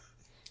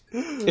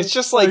 it's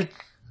just, like...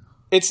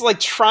 It's, like,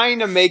 trying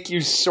to make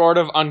you sort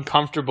of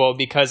uncomfortable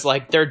because,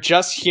 like, they're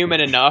just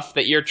human enough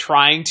that you're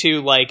trying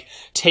to, like,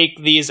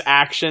 take these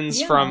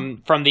actions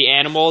from the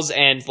animals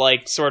and,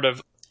 like, sort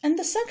of... And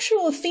the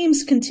sexual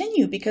themes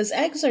continue because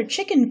eggs are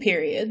chicken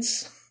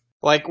periods.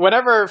 Like,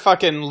 whenever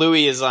fucking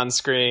Louis is on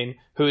screen,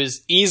 who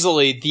is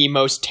easily the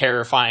most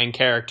terrifying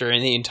character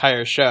in the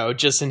entire show,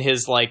 just in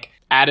his, like,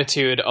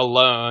 attitude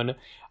alone,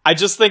 I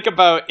just think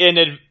about in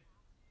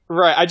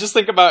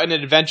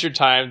Adventure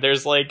Time,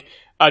 there's, like...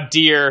 a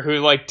deer who,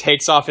 like,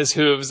 takes off his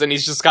hooves and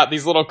he's just got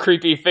these little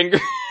creepy fingers.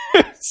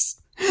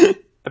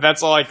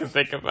 That's all I can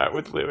think about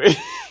with Louis.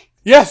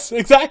 Yes,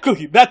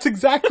 exactly. That's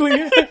exactly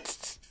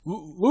it.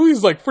 Louis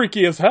is, like,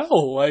 freaky as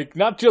hell. Like,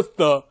 not just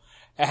the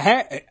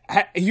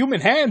human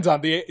hands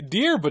on the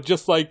deer, but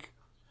just, like,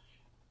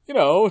 you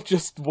know,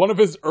 just one of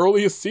his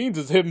earliest scenes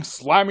is him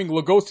slamming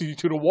Lugosi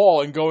to the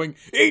wall and going,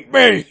 "Eat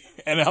me!"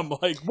 And I'm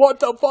like, what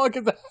the fuck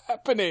is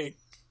happening?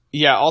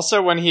 Yeah,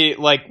 also when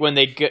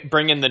they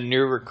bring in the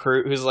new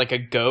recruit who's like a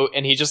goat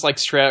and he just like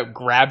straight up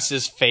grabs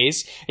his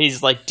face.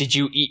 He's like, "Did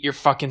you eat your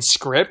fucking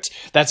script?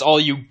 That's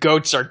all you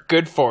goats are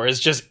good for is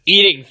just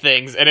eating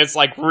things." And it's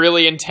like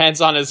really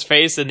intense on his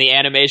face and the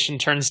animation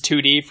turns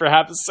 2D for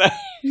half a second.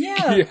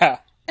 Yeah.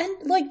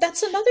 like,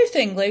 that's another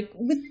thing, like,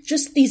 with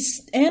just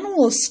these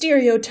animals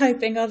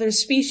stereotyping other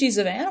species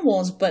of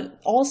animals, but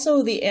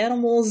also the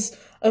animals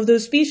of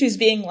those species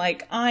being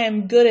like, I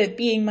am good at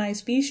being my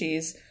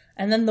species.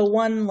 And then the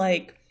one,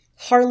 like,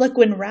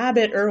 Harlequin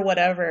rabbit or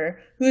whatever,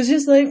 who's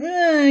just like,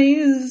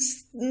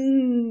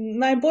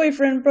 my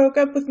boyfriend broke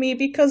up with me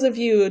because of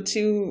you,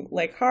 to,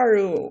 like,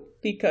 Haru,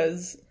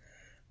 because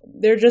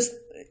they're just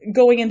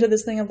going into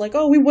this thing of like,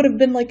 oh, we would have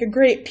been like a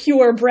great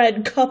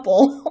purebred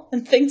couple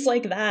and things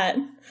like that.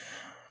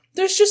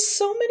 There's just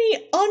so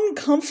many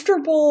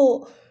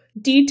uncomfortable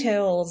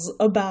details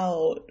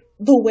about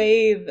the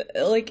way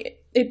that, like,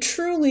 it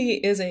truly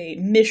is a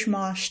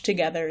mishmash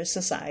together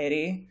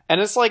society.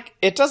 And it's like,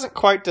 it doesn't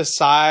quite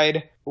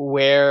decide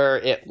where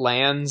it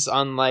lands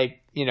on,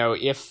 like, you know,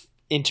 if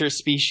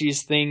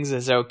interspecies things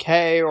is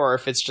okay, or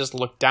if it's just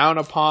looked down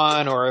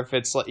upon, or if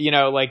it's, you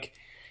know, like,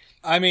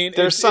 I mean,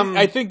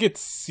 I think it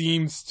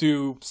seems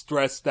to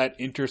stress that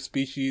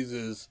interspecies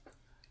is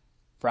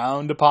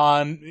frowned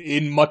upon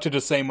in much of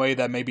the same way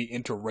that maybe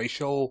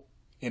interracial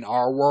in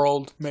our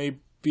world may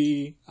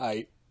be.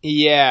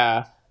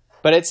 Yeah.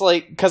 But it's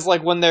like, because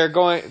like when they're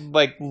going,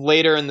 like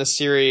later in the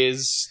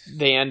series,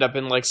 they end up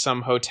in like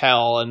some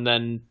hotel,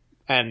 and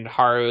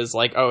Haru is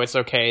like, oh, it's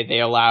okay, they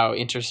allow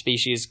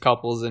interspecies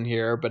couples in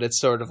here, but it's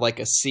sort of like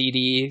a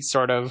seedy,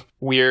 sort of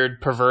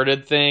weird,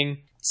 perverted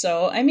thing.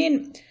 So, I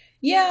mean,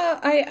 yeah,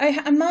 I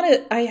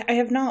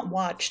have not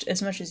watched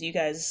as much as you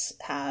guys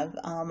have.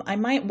 I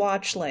might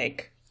watch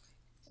like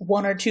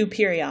one or two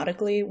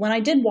periodically. When I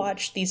did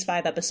watch these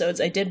 5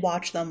 episodes, I did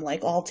watch them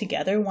like all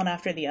together, one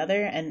after the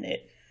other, and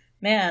it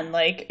kind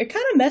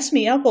of messed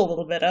me up a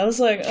little bit. I was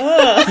like,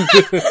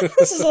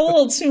 this is a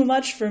little too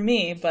much for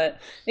me,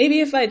 but maybe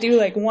if I do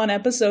like one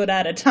episode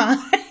at a time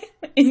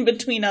in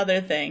between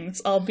other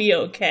things, I'll be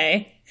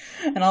okay.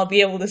 And I'll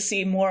be able to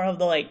see more of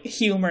the like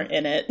humor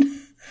in it.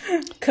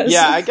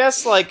 Yeah, I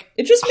guess like...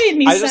 It just made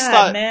me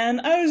sad, man.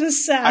 I was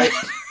just sad.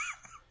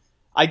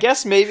 I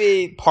guess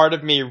maybe part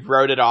of me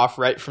wrote it off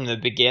right from the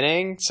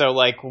beginning. So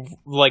like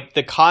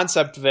the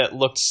concept of it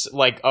looks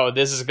like, oh,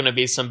 this is going to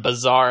be some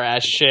bizarre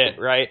ass shit,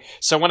 right?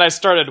 So when I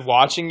started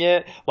watching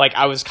it, like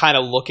I was kind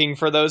of looking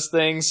for those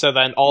things. So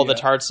then all the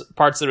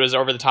parts that was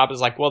over the top is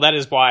like, well, that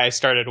is why I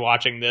started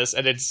watching this,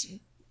 and it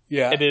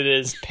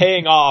is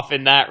paying off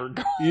in that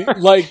regard.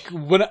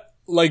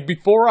 Like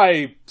before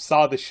I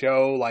saw the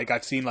show, like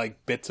I've seen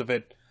like bits of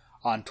it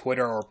on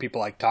Twitter or people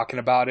like talking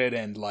about it,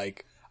 and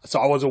like. So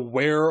I was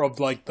aware of,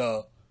 like,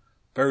 the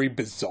very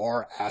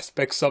bizarre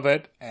aspects of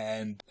it,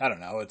 and I don't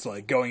know, it's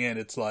like, going in,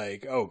 it's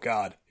like, oh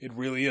god, it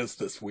really is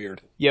this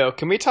weird. Yo,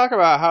 can we talk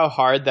about how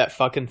hard that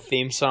fucking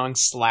theme song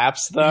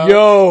slaps, though?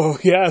 Yo,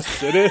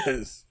 yes, it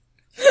is.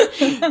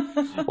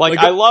 Like,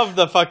 I love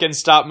the fucking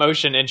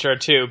stop-motion intro,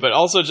 too, but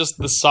also just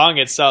the song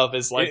itself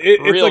is, like,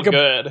 real like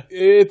good.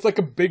 It's like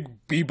a big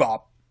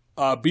bebop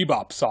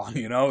song,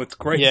 you know? It's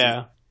crazy.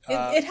 Yeah.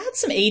 It had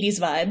some 80s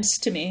vibes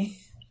to me.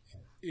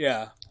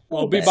 Yeah.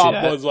 Well,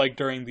 bebop was like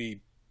during the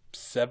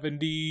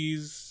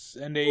 70s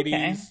and 80s.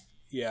 Okay.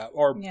 Yeah,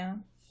 or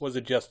was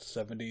it just the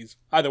 70s?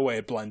 Either way,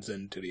 it blends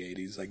into the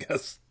 80s, I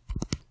guess.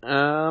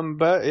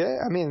 But yeah,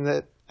 I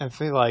mean, I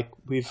feel like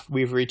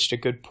we've reached a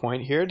good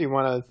point here. Do you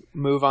want to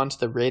move on to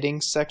the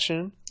ratings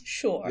section?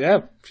 Sure. Yeah.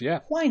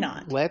 Why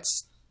not?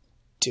 Let's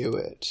do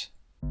it.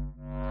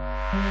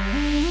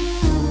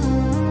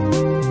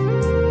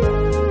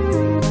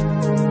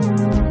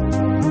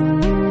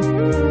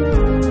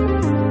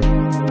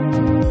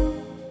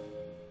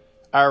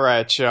 All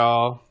right,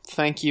 y'all.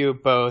 Thank you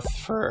both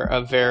for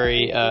a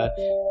very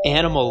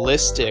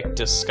animalistic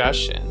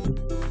discussion.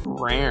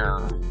 Rare.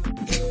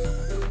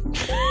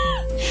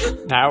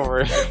 Now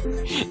we're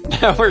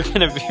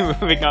gonna be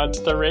moving on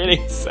to the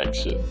rating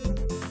section,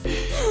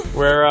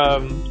 where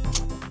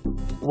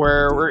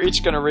we're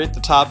each gonna rate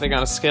the topic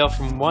on a scale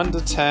from 1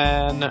 to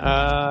 10.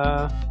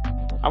 I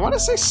want to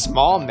say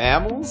small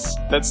mammals.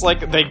 That's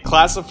like they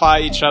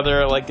classify each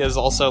other like as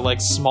also like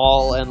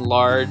small and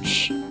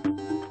large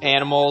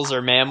animals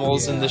or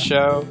mammals in the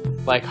show.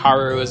 Like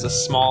Haru is a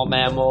small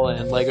mammal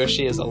and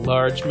Legoshi is a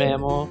large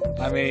mammal.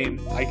 I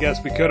mean, I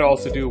guess we could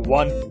also do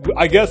 1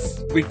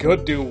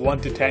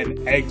 to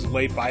 10 eggs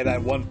laid by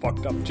that one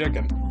fucked up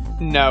chicken.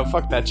 No,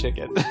 fuck that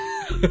chicken.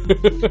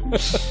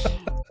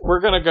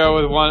 We're gonna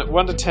go with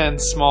 1 to 10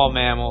 small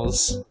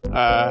mammals.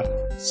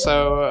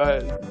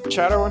 So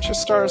Chowder, why don't you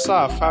start us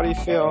off? How do you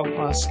feel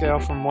on a scale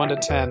from 1 to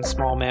 10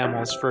 small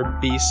mammals for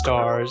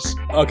B-Stars?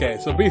 Okay,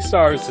 so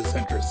B-Stars is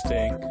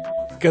interesting.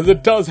 Because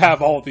it does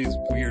have all these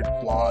weird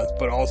flaws,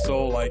 but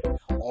also, like,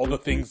 all the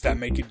things that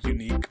make it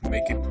unique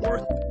make it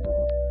worth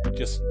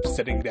just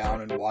sitting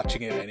down and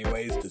watching it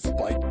anyways,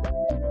 despite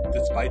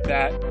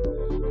that.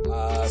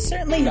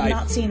 Certainly have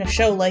not seen a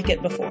show like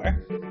it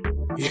before.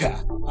 Yeah.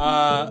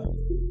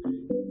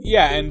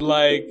 Yeah, and,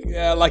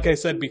 like I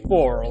said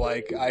before,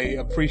 like, I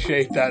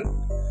appreciate a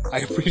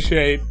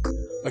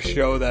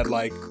show that,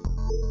 like,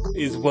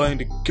 is willing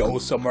to go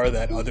somewhere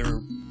that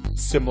other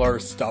similar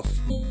stuff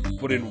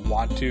wouldn't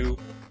want to,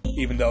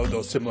 even though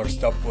those similar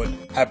stuff would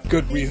have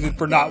good reason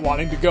for not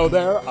wanting to go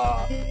there.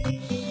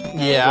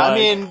 Yeah, I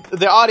mean,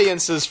 the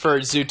audiences for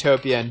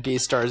Zootopia and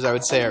Beastars, I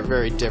would say, are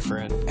very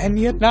different. And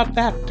yet not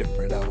that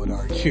different, I would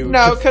argue.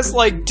 No, because,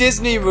 like,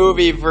 Disney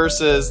movie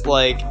versus,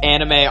 like,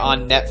 anime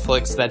on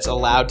Netflix that's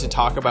allowed to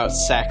talk about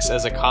sex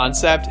as a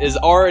concept is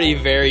already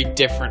very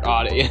different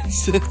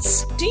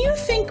audiences. Do you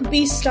think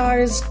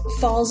Beastars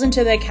falls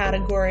into the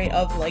category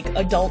of, like,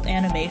 adult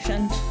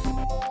animation?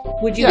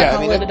 Would you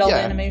call it adult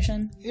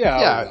animation?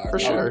 Yeah, for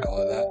sure. I would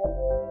call it that.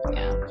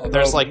 Yeah.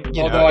 There's, like,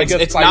 you know,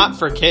 it's not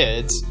for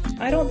kids.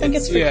 I don't think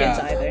it's for kids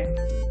either.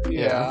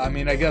 Yeah, I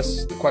mean, I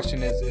guess the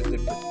question is it for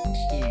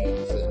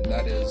teens? And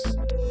that is...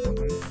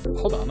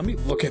 Hold on, let me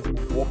look at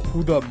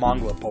who the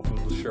manga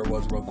publisher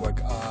was real quick.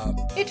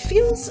 It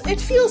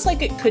feels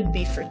like it could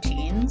be for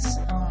teens.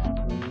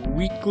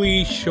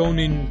 Weekly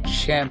Shonen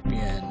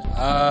Champion.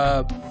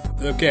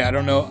 Okay, I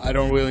don't know. I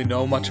don't really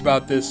know much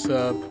about this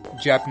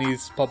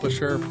Japanese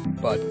publisher,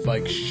 but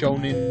like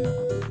shonen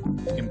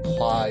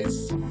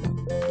implies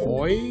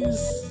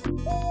boys,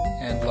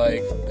 and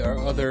like their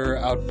other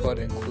output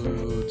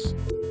includes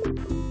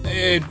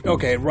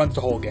it runs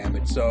the whole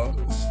gamut. So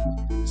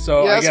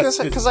yeah, I guess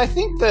because I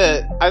think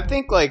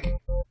like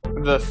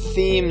the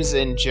themes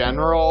in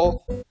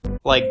general,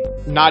 like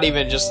not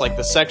even just like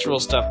the sexual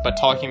stuff, but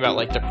talking about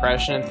like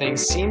depression and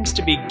things, seems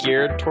to be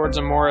geared towards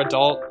a more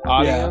adult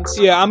audience.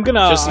 Yeah, I'm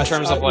gonna just in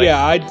terms of like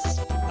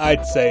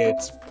I'd say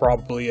it's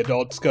probably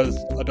adult because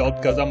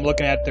I'm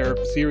looking at their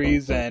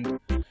series and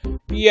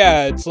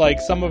yeah, it's like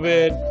some of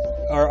it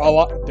are a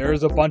lot.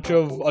 There's a bunch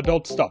of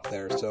adult stuff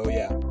there, so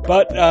yeah.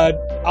 But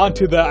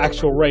onto the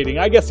actual rating,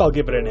 I guess I'll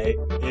give it an 8.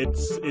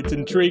 It's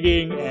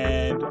intriguing,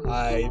 and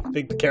I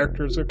think the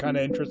characters are kind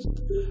of interesting.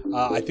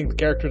 I think the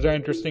characters are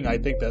interesting. I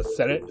think the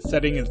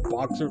setting is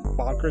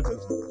bonkers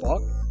as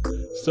fuck.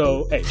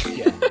 So 8,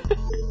 yeah.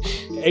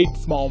 8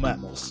 small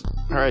mammals.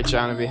 All right,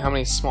 Jonaby, how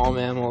many small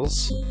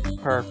mammals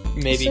are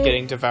maybe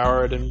getting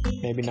devoured and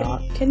maybe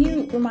not? Can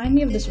you remind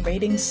me of this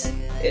ratings?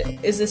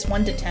 Is this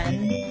 1 to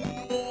 10?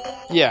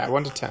 Yeah,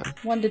 1 to 10.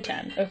 1 to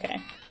 10, okay.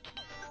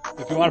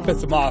 If you want to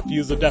piss them off,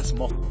 use a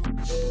decimal.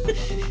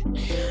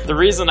 The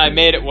reason I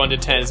made it 1 to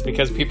 10 is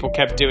because people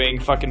kept doing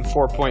fucking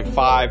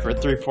 4.5 or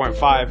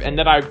 3.5, and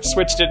then I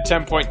switched it to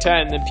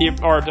 10.10, and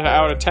people or to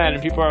out of 10,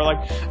 and people are like,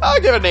 "I'll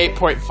give it an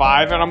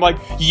 8.5," and I'm like,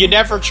 "You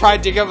never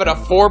tried to give it a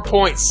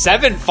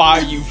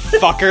 4.75, you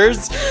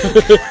fuckers."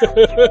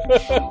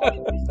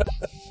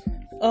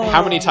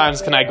 How many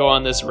times can I go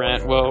on this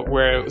rant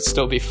where it would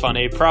still be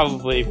funny?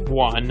 Probably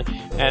 1.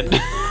 And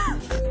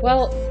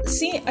well,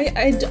 see,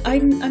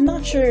 I'm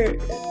not sure.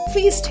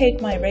 Please take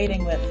my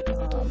rating with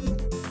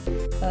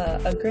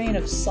a grain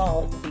of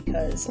salt,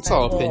 because it's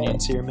all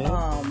opinions here, man.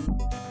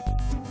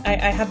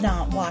 I have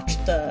not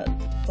watched the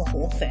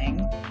whole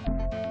thing,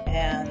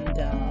 and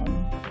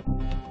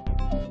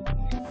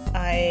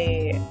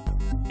I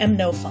am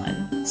no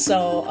fun.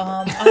 So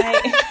I'm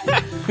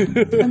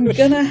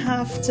gonna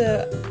have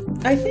to.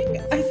 I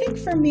think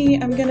for me,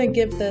 I'm gonna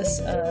give this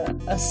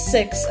a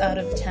 6 out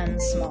of 10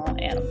 small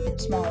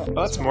animals. Well,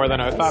 that's more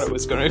than I thought it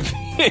was going to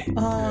be.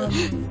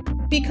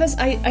 Because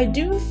I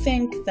do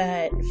think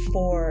that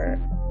for,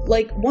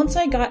 like, once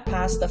I got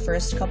past the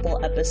first couple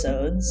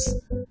episodes,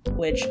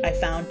 which I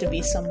found to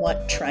be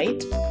somewhat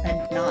trite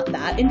and not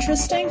that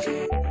interesting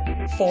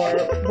for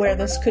where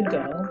this could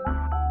go,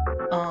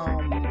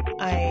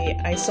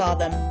 I saw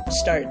them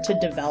start to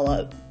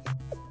develop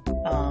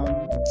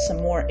some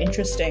more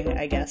interesting,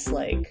 I guess,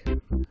 like,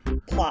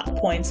 plot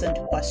points and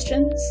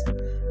questions.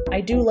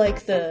 I do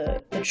like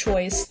the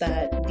choice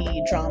that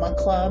the drama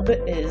club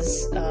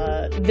is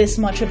this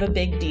much of a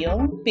big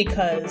deal,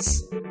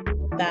 because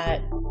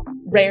that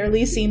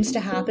rarely seems to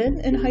happen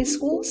in high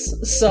schools.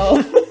 So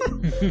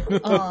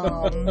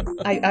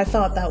I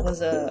thought that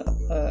was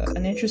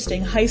an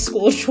interesting high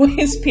school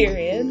choice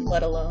period,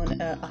 let alone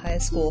a high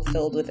school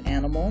filled with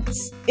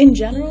animals. In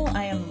general,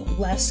 I am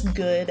less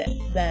good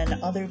than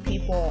other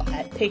people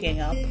at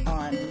picking up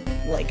on,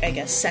 like, I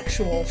guess,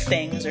 sexual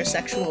things or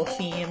sexual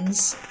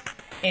themes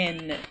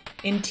in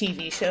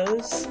TV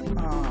shows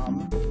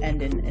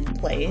and in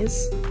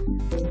plays.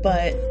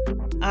 But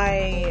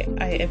I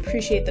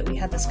appreciate that we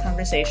had this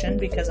conversation,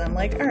 because I'm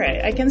like,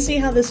 alright, I can see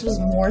how this was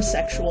more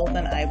sexual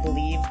than I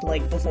believed,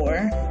 like,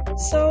 before.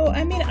 So,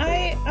 I mean,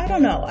 I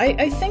don't know.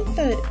 I think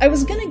that I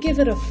was gonna give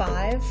it a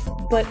 5,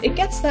 but it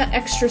gets that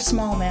extra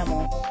small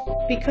mammal,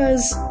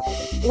 because,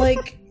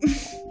 like,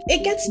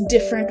 it gets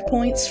different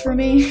points for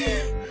me.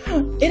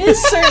 It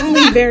is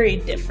certainly very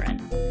different.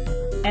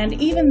 And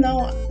even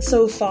though,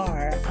 so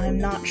far, I'm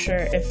not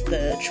sure if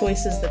the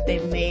choices that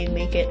they've made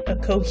make it a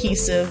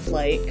cohesive,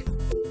 like,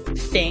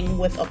 thing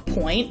with a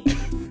point,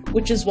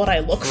 which is what I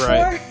look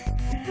for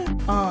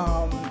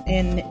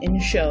in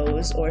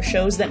shows, or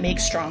shows that make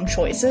strong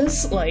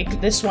choices,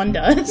 like this one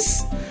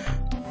does.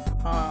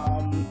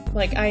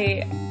 Like,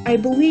 I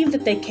believe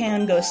that they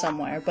can go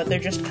somewhere, but they're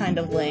just kind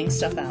of laying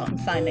stuff out and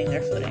finding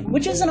their footing,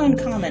 which isn't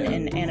uncommon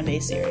in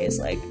anime series.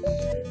 Like,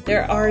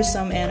 there are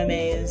some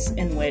animes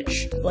in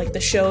which, like,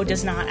 the show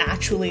does not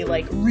actually,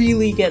 like,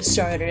 really get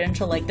started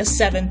until, like, the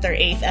 7th or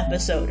 8th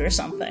episode or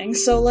something.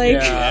 So, like...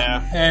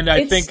 Yeah, and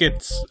I think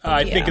it's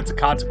a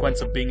consequence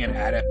of being an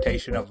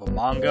adaptation of a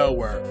manga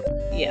where,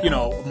 you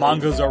know,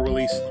 mangas are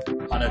released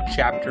on a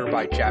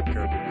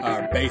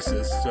chapter-by-chapter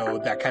basis,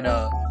 so that kind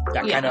of,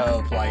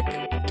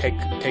 like,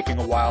 taking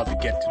a while to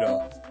get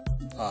to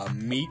the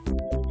meat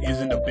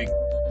isn't a big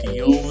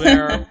deal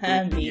there.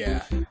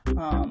 Yeah.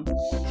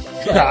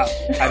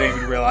 I didn't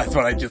even realize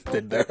what I just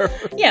did there.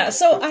 Yeah,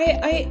 so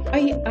I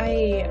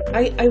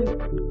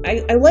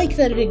like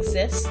that it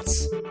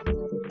exists.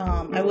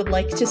 I would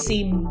like to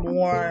see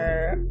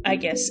more, I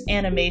guess,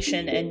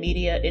 animation and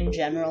media in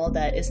general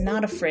that is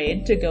not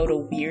afraid to go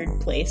to weird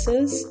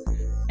places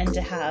and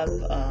to have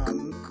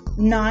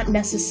not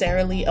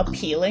necessarily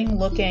appealing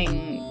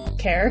looking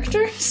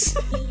characters.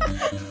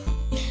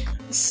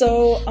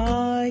 So,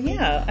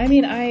 yeah, I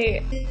mean,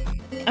 I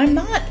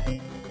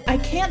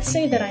can't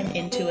say that I'm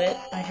into it.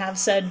 I have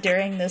said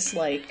during this,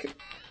 like,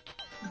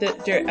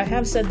 during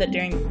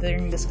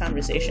this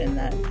conversation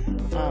that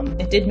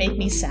it did make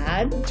me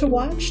sad to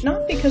watch,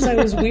 not because I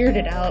was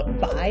weirded out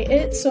by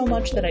it so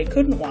much that I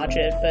couldn't watch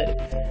it, but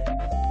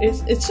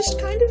it's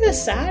just kind of a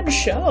sad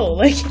show.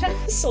 Like, it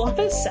has a lot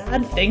of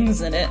sad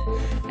things in it.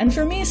 And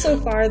for me, so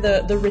far,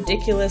 the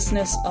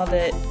ridiculousness of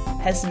it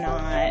has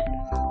not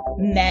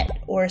met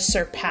or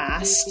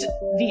surpassed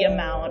the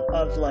amount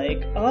of,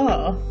 like,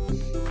 oh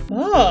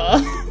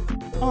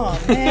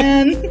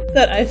man,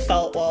 that I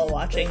felt while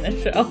watching the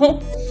show.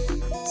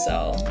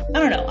 So, I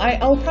don't know.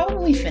 I'll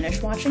probably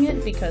finish watching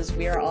it because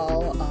we are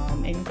all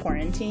in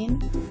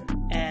quarantine,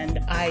 and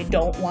I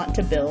don't want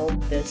to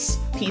build this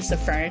piece of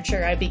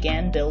furniture I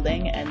began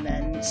building and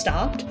then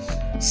stopped.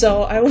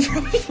 So I will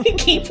probably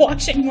keep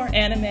watching more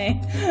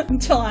anime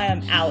until I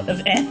am out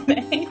of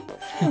anime.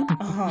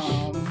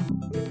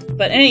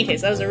 But in any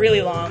case, that was a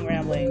really long,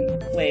 rambling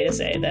way to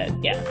say that,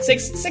 yeah,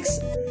 6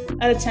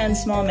 out of 10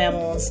 small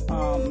mammals,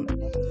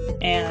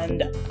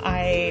 and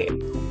I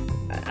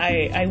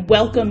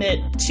welcome it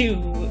to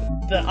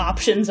the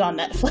options on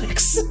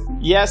Netflix.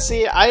 Yeah,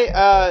 see,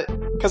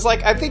 because,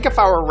 like, I think if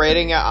I were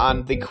rating it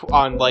on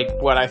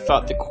like what I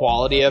thought the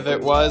quality of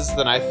it was,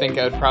 then I think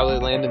I would probably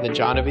land in the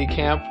Jonavi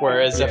camp.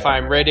 Whereas if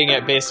I'm rating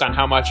it based on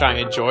how much I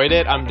enjoyed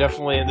it, I'm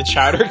definitely in the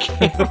Chowder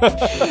camp.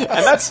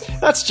 And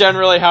that's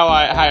generally how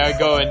I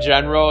go in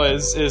general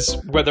is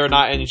whether or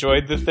not I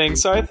enjoyed the thing.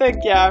 So I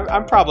think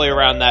I'm probably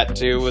around that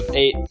too with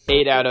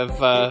 8 out of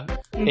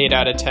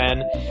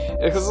 10,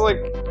 because, like,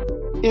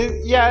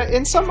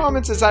 in some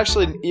moments it's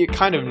actually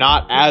kind of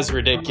not as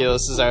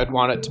ridiculous as I would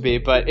want it to be,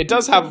 but it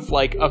does have,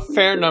 like, a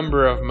fair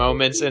number of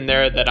moments in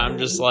there that I'm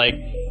just like,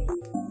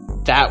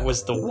 that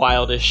was the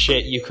wildest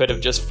shit you could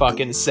have just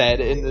fucking said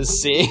in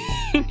this scene.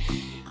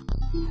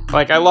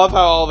 Like, I love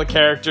how all the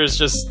characters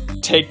just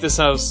take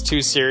themselves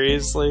too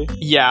seriously.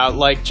 Yeah,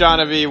 like,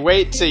 Jonavi,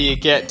 wait till you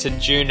get to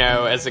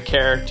Juno as a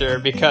character,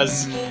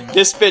 because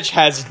this bitch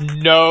has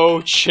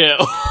no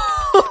chill.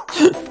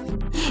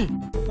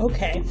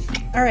 Okay.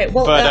 All right.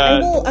 Well, but, I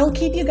will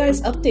keep you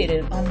guys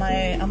updated on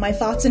my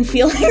thoughts and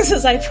feelings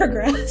as I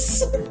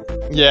progress.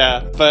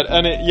 Yeah, but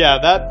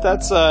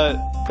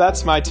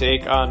that's my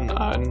take on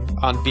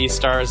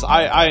Beastars.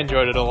 I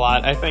enjoyed it a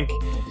lot. I think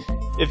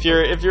if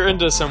you're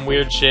into some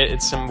weird shit,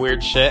 it's some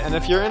weird shit, and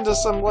if you're into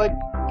some, like,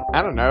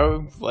 I don't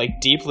know, like,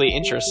 deeply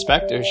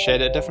introspective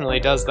shit, it definitely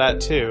does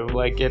that too.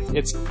 Like,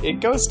 it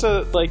goes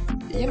to, like,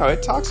 you know,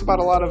 it talks about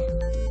a lot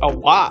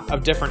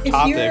of different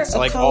topics,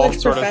 like, all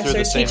sort of through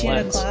the same lens. If you're a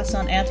college professor teaching a class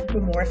on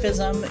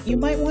anthropomorphism, you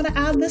might want to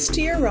add this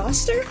to your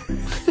roster.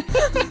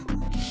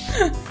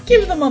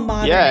 Give them a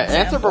modern example.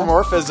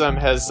 Anthropomorphism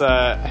has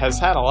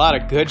had a lot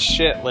of good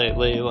shit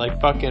lately. Like,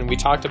 fucking, we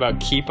talked about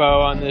Kipo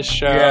on this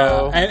show.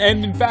 Yeah,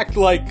 and in fact,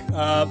 like,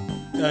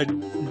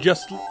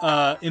 just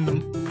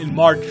in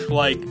March,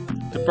 like,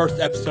 the first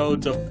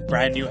episodes of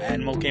Brand New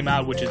Animal came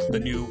out, which is the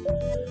new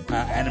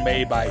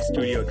anime by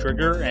Studio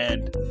Trigger,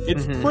 and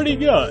it's pretty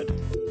good.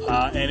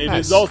 And it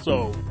is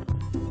also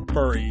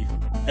furry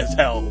as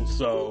hell,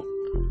 so,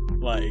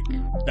 like,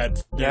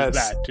 there's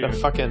that too.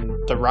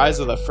 The rise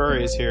of the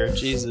furries here,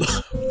 Jesus.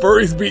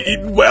 Furries be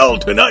eating well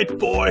tonight,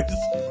 boys!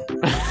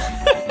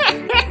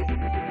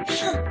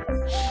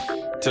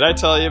 Did I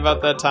tell you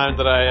about that time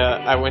that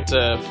I went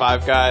to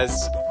Five Guys,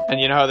 and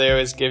you know how they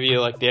always give you,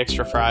 like, the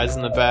extra fries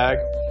in the bag?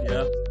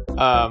 Yeah.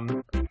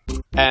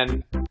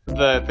 And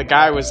the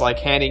guy was, like,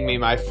 handing me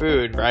my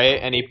food, right?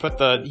 And he put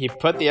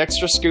the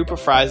extra scoop of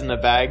fries in the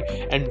bag,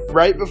 and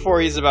right before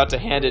he's about to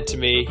hand it to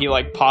me, he,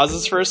 like,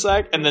 pauses for a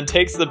sec, and then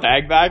takes the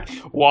bag back,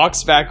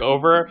 walks back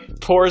over,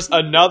 pours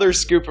another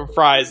scoop of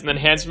fries, and then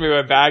hands me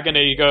my bag, and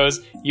he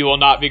goes, "You will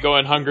not be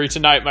going hungry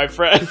tonight, my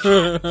friend."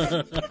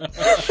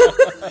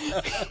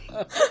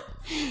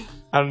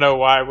 I don't know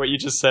why what you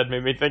just said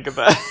made me think of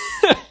that.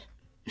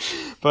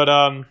 But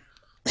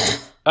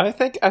I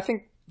think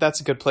that's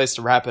a good place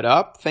to wrap it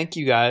up. Thank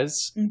you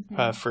guys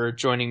for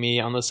joining me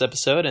on this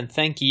episode, and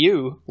thank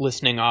you,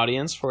 listening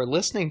audience, for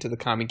listening to the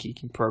Comic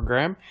Geeking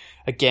program.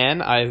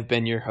 Again, I've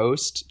been your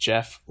host,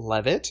 Jeff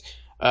Levitt.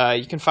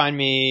 You can find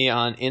me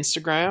on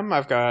Instagram.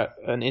 I've got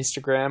an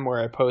Instagram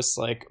where I post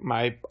like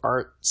my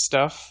art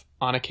stuff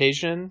on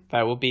occasion.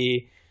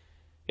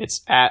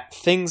 It's at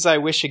Things I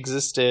Wish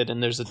Existed,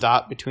 and there's a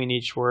dot between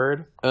each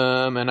word.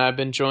 And I've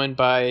been joined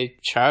by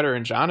Chowder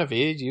and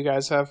Jonavi. Do you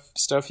guys have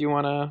stuff you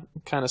want to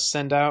kind of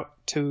send out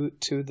to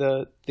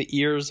the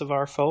ears of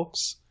our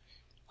folks?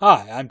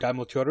 Hi, I'm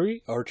Taimul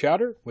Chaudhary, or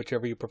Chowder,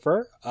 whichever you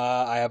prefer.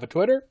 I have a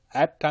Twitter,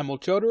 at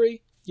Taimul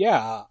Chaudhary.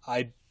 Yeah,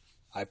 I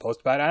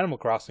post about Animal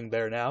Crossing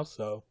there now,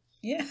 so...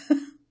 Yeah.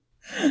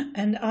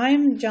 And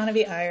I'm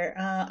Jonavi Iyer.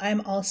 I'm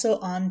also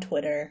on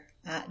Twitter,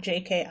 at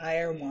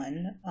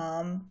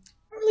JKIyer1.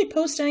 I don't really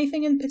post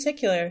anything in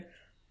particular,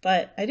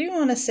 but I do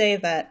want to say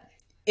that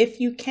if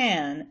you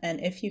can, and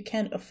if you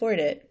can afford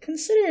it,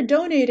 consider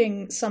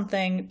donating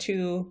something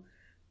to,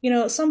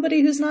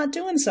 somebody who's not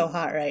doing so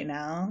hot right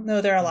now.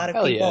 Know there are a lot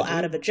of people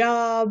out of a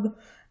job.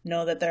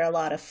 Know that there are a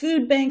lot of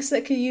food banks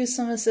that could use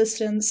some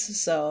assistance.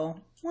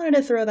 So wanted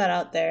to throw that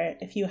out there.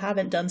 If you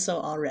haven't done so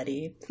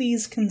already,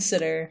 please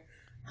consider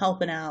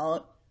helping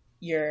out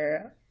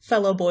your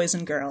fellow boys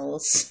and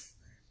girls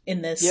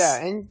in this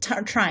trying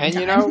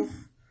time.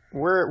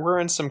 We're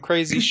in some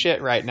crazy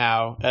shit right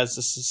now as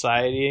a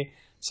society.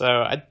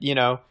 So,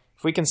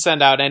 if we can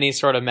send out any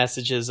sort of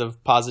messages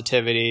of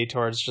positivity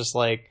towards just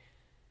like,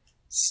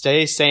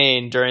 stay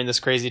sane during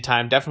this crazy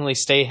time. Definitely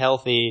stay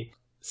healthy.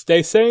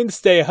 Stay sane,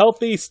 stay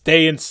healthy,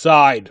 stay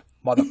inside,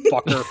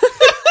 motherfucker.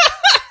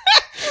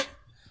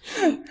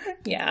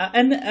 Yeah,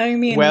 and I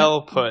mean...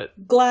 Well put.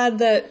 Glad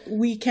that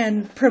we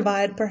can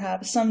provide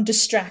perhaps some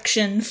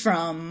distraction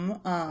from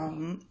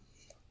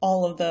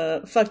all of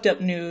the fucked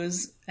up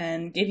news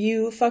and give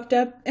you fucked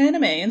up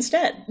anime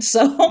instead.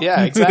 So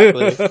yeah,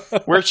 exactly.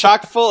 We're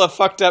chock full of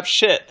fucked up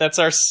shit. That's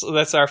our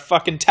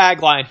fucking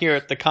tagline here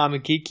at the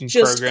Comic Geeking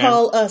program. Just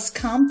call us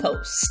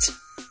compost.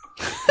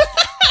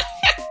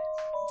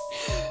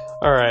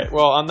 All right.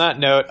 Well, on that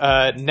note,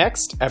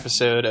 next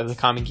episode of the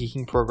Comic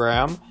Geeking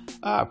program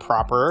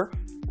proper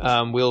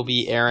will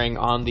be airing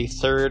on the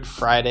third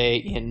Friday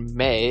in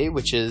May,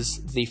 which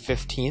is the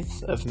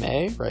 15th of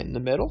May, right in the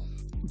middle.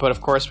 But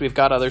of course, we've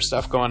got other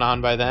stuff going on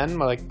by then.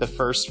 Like the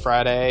first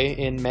Friday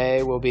in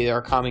May will be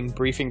our comic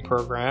briefing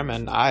program,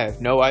 and I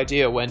have no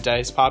idea when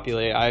Dice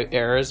Populate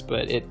airs,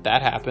 but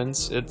that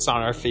happens. It's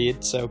on our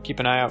feed, so keep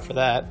an eye out for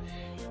that.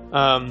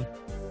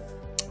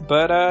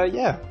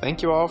 Yeah,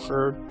 thank you all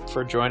for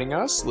joining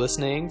us,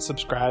 listening,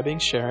 subscribing,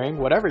 sharing,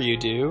 whatever you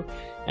do,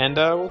 and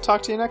we'll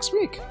talk to you next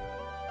week.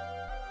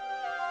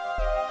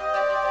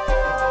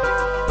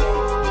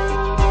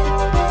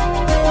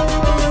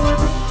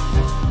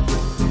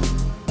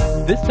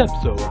 This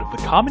episode of the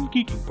Common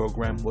Geeking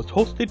program was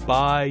hosted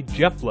by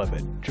Jeff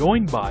Levitt,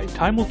 joined by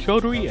Taimul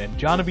Chaudhary and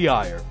Jonavi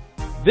Iyer.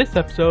 This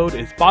episode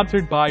is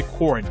sponsored by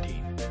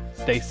Quarantine.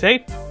 Stay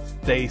safe,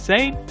 stay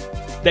sane,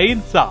 stay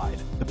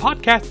inside. The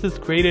podcast is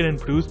created and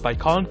produced by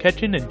Colin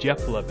Ketchen and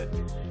Jeff Levitt,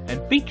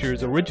 and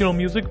features original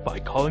music by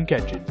Colin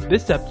Ketchen.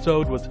 This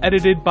episode was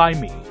edited by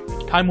me,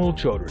 Taimul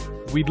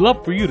Chaudhary. We'd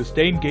love for you to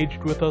stay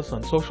engaged with us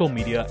on social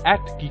media at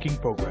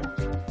Geeking Program,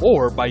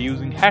 or by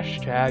using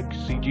hashtag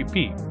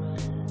CGP.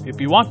 If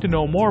you want to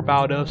know more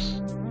about us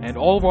and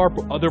all of our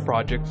other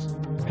projects,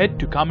 head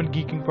to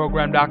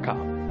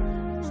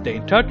commongeekingprogram.com. Stay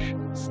in touch,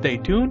 stay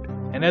tuned,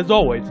 and as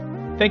always,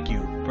 thank you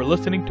for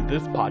listening to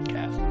this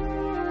podcast.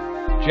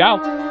 Ciao!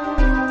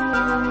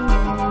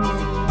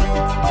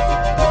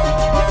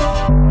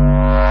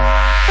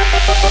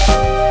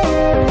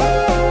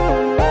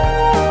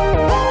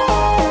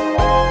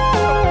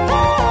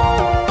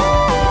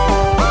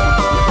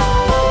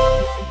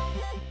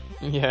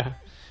 Yeah,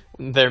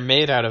 they're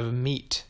made out of meat.